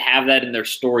 I know they have that in their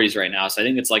stories right now, so I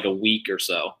think it's like a week or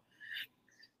so.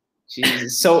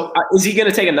 Jesus. So is he going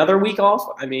to take another week off?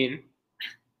 I mean,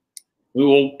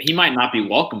 he might not be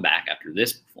welcome back after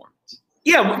this performance.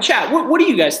 Yeah, chat. What do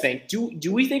you guys think?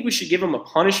 Do we think we should give him a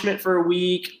punishment for a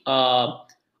week?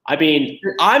 I mean,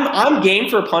 I'm game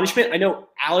for a punishment. I know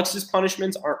Alex's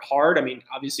punishments aren't hard. I mean,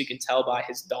 obviously you can tell by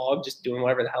his dog just doing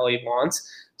whatever the hell he wants.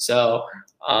 So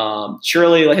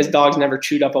surely his dog's never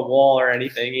chewed up a wall or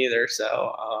anything either.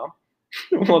 So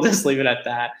we'll just leave it at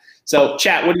that. So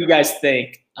chat, what do you guys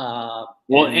think?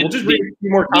 We'll just read a few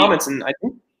more comments, and I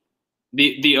think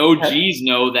the OGs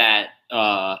know that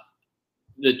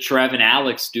the Trev and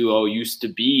Alex duo used to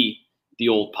be the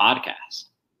old podcast.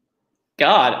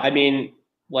 God, I mean,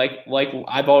 like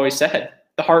I've always said,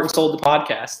 the heart and soul of the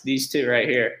podcast, these two right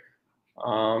here.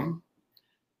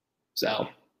 So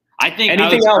I think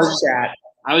anything else, chat?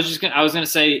 I was gonna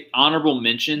say honorable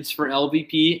mentions for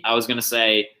LVP. I was gonna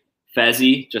say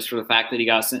Fezzi just for the fact that he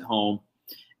got sent home,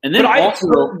 and then but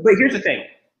here's the thing.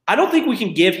 I don't think we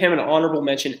can give him an honorable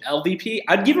mention LVP.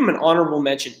 I'd give him an honorable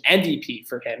mention MVP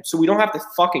for him, so we don't have to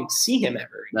fucking see him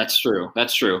ever. That's true.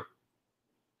 That's true.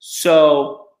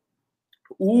 So,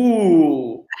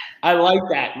 ooh, I like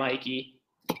that, Mikey.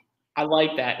 I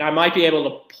like that. And I might be able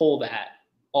to pull that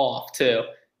off, too.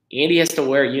 Andy has to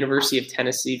wear a University of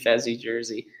Tennessee Fezzi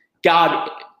jersey. God,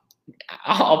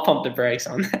 I'll pump the brakes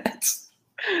on that.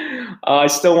 I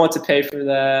still want to pay for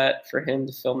that, for him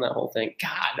to film that whole thing.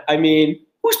 God, I mean,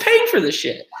 who's paying for this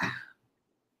shit?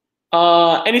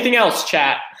 Anything else,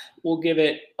 chat? We'll give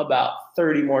it about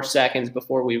 30 more seconds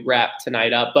before we wrap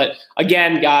tonight up. But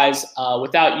again, guys,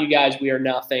 without you guys, we are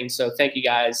nothing. So thank you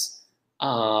guys.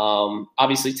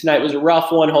 Obviously, tonight was a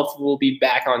rough one. Hopefully, we'll be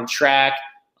back on track.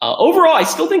 Overall, I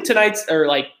still think tonight's, or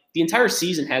like the entire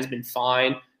season has been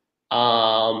fine.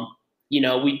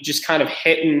 We just kind of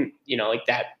hitting, like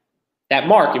that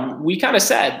mark. And we kind of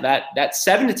said that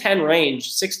 7 to 10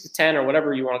 range, 6 to 10 or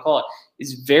whatever you want to call it,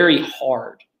 is very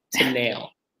hard to nail.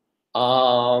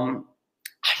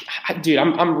 Dude,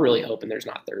 I'm really hoping there's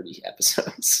not 30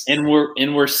 episodes. And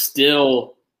we're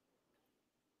still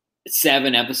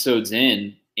 7 episodes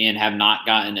in and have not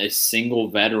gotten a single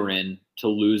veteran to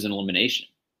lose an elimination.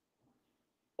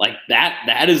 Like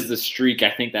that is the streak I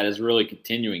think that is really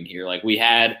continuing here. Like we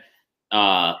had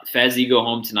Fezzi go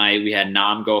home tonight. We had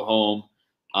Nam go home.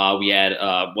 We had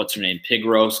what's her name? Pig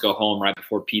Roast go home right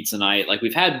before pizza night. Like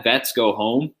we've had vets go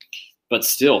home, but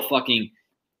still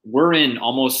we're in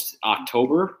almost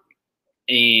October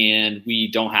and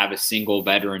we don't have a single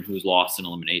veteran who's lost an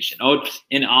elimination. Oh,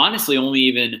 and honestly, only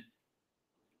even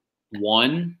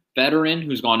one veteran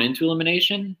who's gone into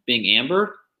elimination, being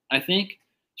Amber, I think.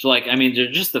 So, like, I mean,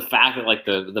 just the fact that, like,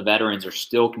 the veterans are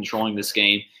still controlling this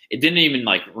game. It didn't even,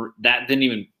 like,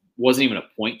 wasn't even a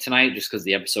point tonight just because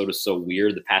the episode was so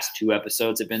weird. The past 2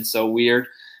 episodes have been so weird.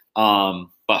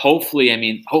 But hopefully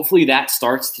that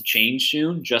starts to change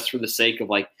soon just for the sake of,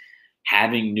 like,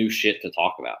 having new shit to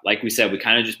talk about. Like we said, we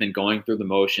kind of just been going through the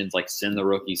motions, like, send the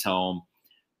rookies home.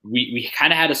 We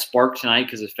kind of had a spark tonight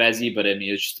because of Fezzi, but, I mean,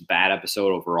 it was just a bad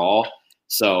episode overall.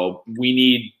 So we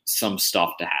need some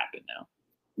stuff to happen now.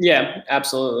 Yeah,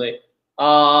 absolutely.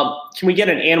 Can we get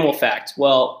an animal fact?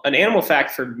 Well, an animal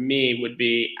fact for me would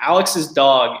be Alex's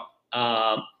dog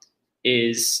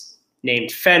is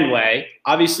named Fenway.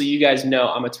 Obviously, you guys know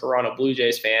I'm a Toronto Blue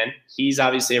Jays fan. He's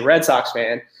obviously a Red Sox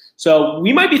fan. So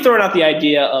we might be throwing out the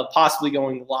idea of possibly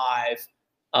going live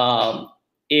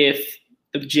if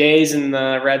the Jays and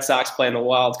the Red Sox play in the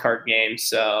wild card game.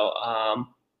 So I'm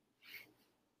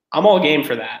all game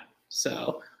for that.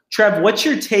 So Trev, what's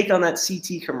your take on that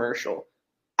CT commercial?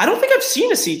 I don't think I've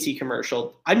seen a CT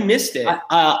commercial. I missed it.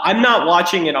 I'm not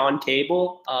watching it on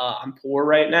cable. I'm poor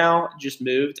right now. Just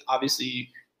moved. Obviously,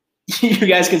 you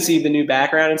guys can see the new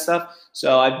background and stuff.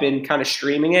 So I've been kind of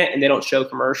streaming it, and they don't show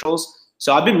commercials.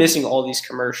 So I've been missing all these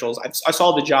commercials. I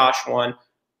saw the Josh one.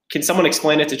 Can someone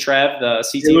explain it to Trev, the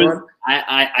CT one?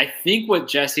 I think what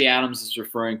Jesse Adams is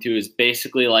referring to is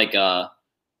basically like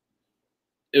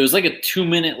it was like a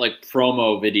 2-minute like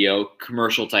promo video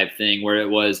commercial type thing where it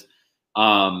was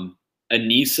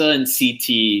Anissa and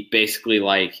CT basically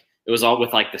like it was all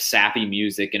with like the sappy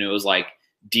music and it was like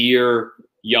dear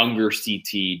younger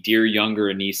CT, dear younger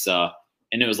Anissa,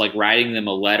 and it was like writing them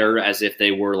a letter as if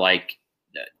they were like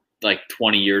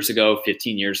 20 years ago,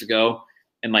 15 years ago,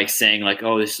 and like saying like,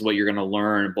 oh, this is what you're gonna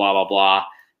learn, blah blah blah.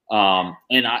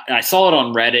 And I saw it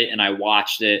on Reddit and I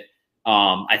watched it.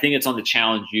 I think it's on the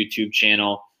Challenge YouTube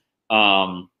channel.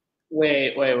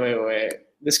 Wait.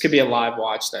 This could be a live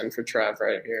watch then for Trev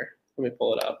right here. Let me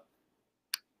pull it up.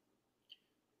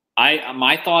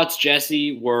 My thoughts,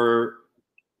 Jesse, were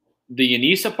the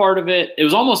Anissa part of it. It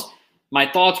was almost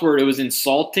my thoughts were it was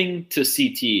insulting to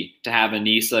CT to have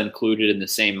Anissa included in the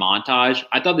same montage.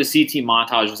 I thought the CT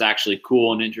montage was actually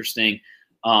cool and interesting.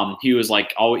 He was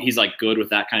like, he's like good with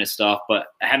that kind of stuff,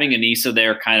 but having Anissa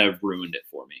there kind of ruined it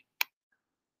for me.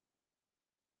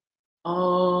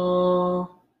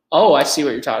 Oh, I see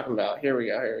what you're talking about. Here we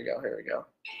go.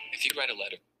 If you write a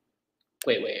letter.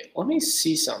 Wait. Let me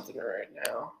see something right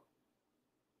now.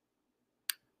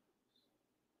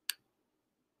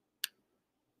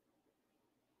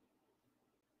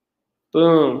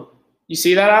 Boom. You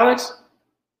see that, Alex?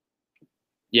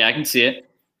 Yeah, I can see it.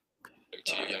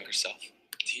 To your younger self.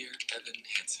 Dear Evan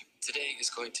Hansen, today is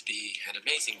going to be an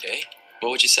amazing day.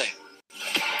 What would you say?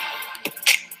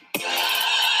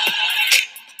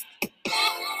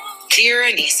 Dear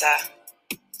Anissa.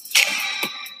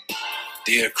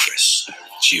 Dear Chris,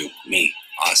 it's you, me,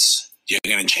 us, You're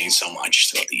going to change so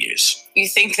much throughout the years. You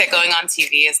think that going on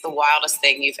TV is the wildest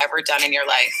thing you've ever done in your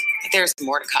life, but there's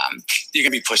more to come. You're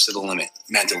going to be pushed to the limit,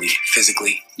 mentally,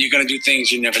 physically. You're going to do things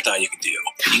you never thought you could do.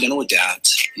 You're going to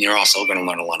adapt, and you're also going to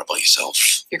learn a lot about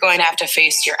yourself. You're going to have to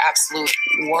face your absolute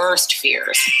worst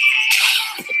fears.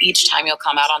 But each time you'll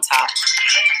come out on top.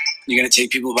 You're going to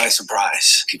take people by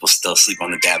surprise. People still sleep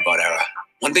on the dad bod era.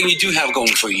 One thing you do have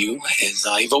going for you is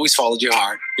you've always followed your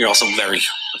heart. You're also very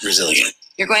resilient.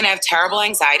 You're going to have terrible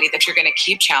anxiety that you're going to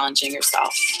keep challenging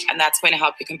yourself, and that's going to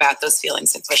help you combat those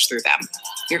feelings and push through them.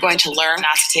 You're going to learn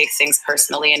not to take things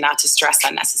personally and not to stress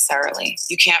unnecessarily.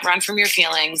 You can't run from your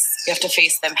feelings. You have to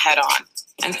face them head on.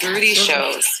 And through these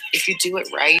shows, if you do it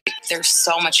right, there's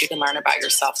so much you can learn about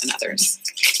yourself and others.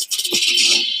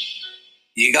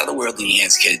 You got the world in your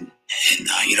hands, kid, and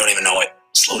you don't even know it.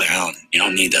 Slow down. You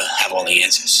don't need to have all the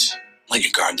answers. Let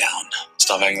your guard down.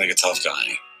 Stop acting like a tough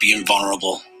guy. Being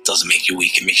vulnerable doesn't make you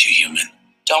weak. It makes you human.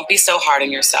 Don't be so hard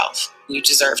on yourself. You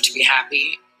deserve to be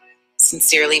happy.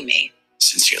 Sincerely, me.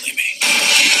 Sincerely, me.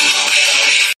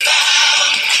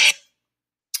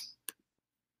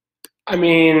 I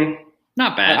mean,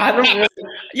 Not bad. I don't really,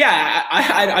 yeah,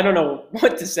 I don't know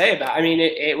what to say about it. I mean,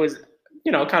 it was,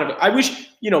 kind of, I wish,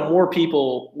 more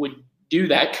people would do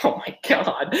that. Oh my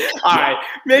God. All right.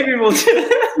 Maybe we'll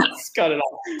let's cut it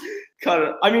off. Cut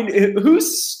it. I mean,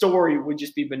 whose story would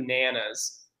just be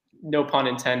bananas? No pun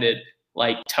intended.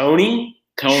 Like Tony?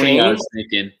 Tony, I Shane? was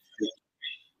thinking.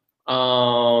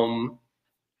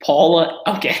 Paula.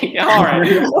 Okay. All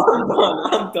right.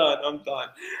 I'm done.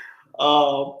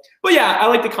 But yeah, I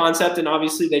like the concept, and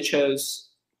obviously they chose,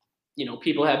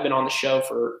 people have been on the show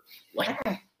for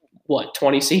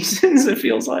 20 seasons, it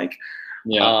feels like.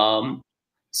 Yeah.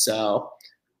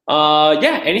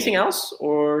 Anything else,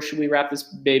 or should we wrap this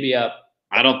baby up?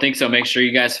 I don't think so. Make sure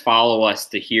you guys follow us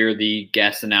to hear the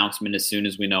guest announcement as soon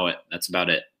as we know it. That's about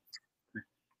it.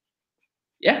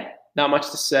 Yeah, not much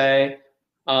to say.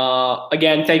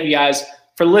 Again, thank you guys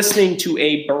for listening to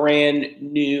a brand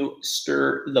new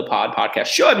Stir the Pod podcast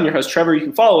show. I've been your host, Trevor. You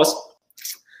can follow us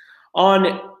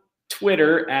on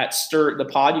Twitter at Stir the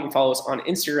Pod. You can follow us on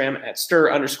Instagram at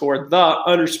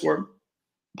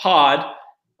Stir_the_pod.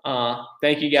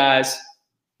 Thank you guys.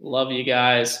 Love you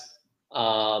guys.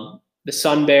 The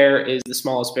Sun Bear is the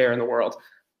smallest bear in the world.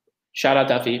 Shout out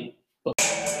Duffy.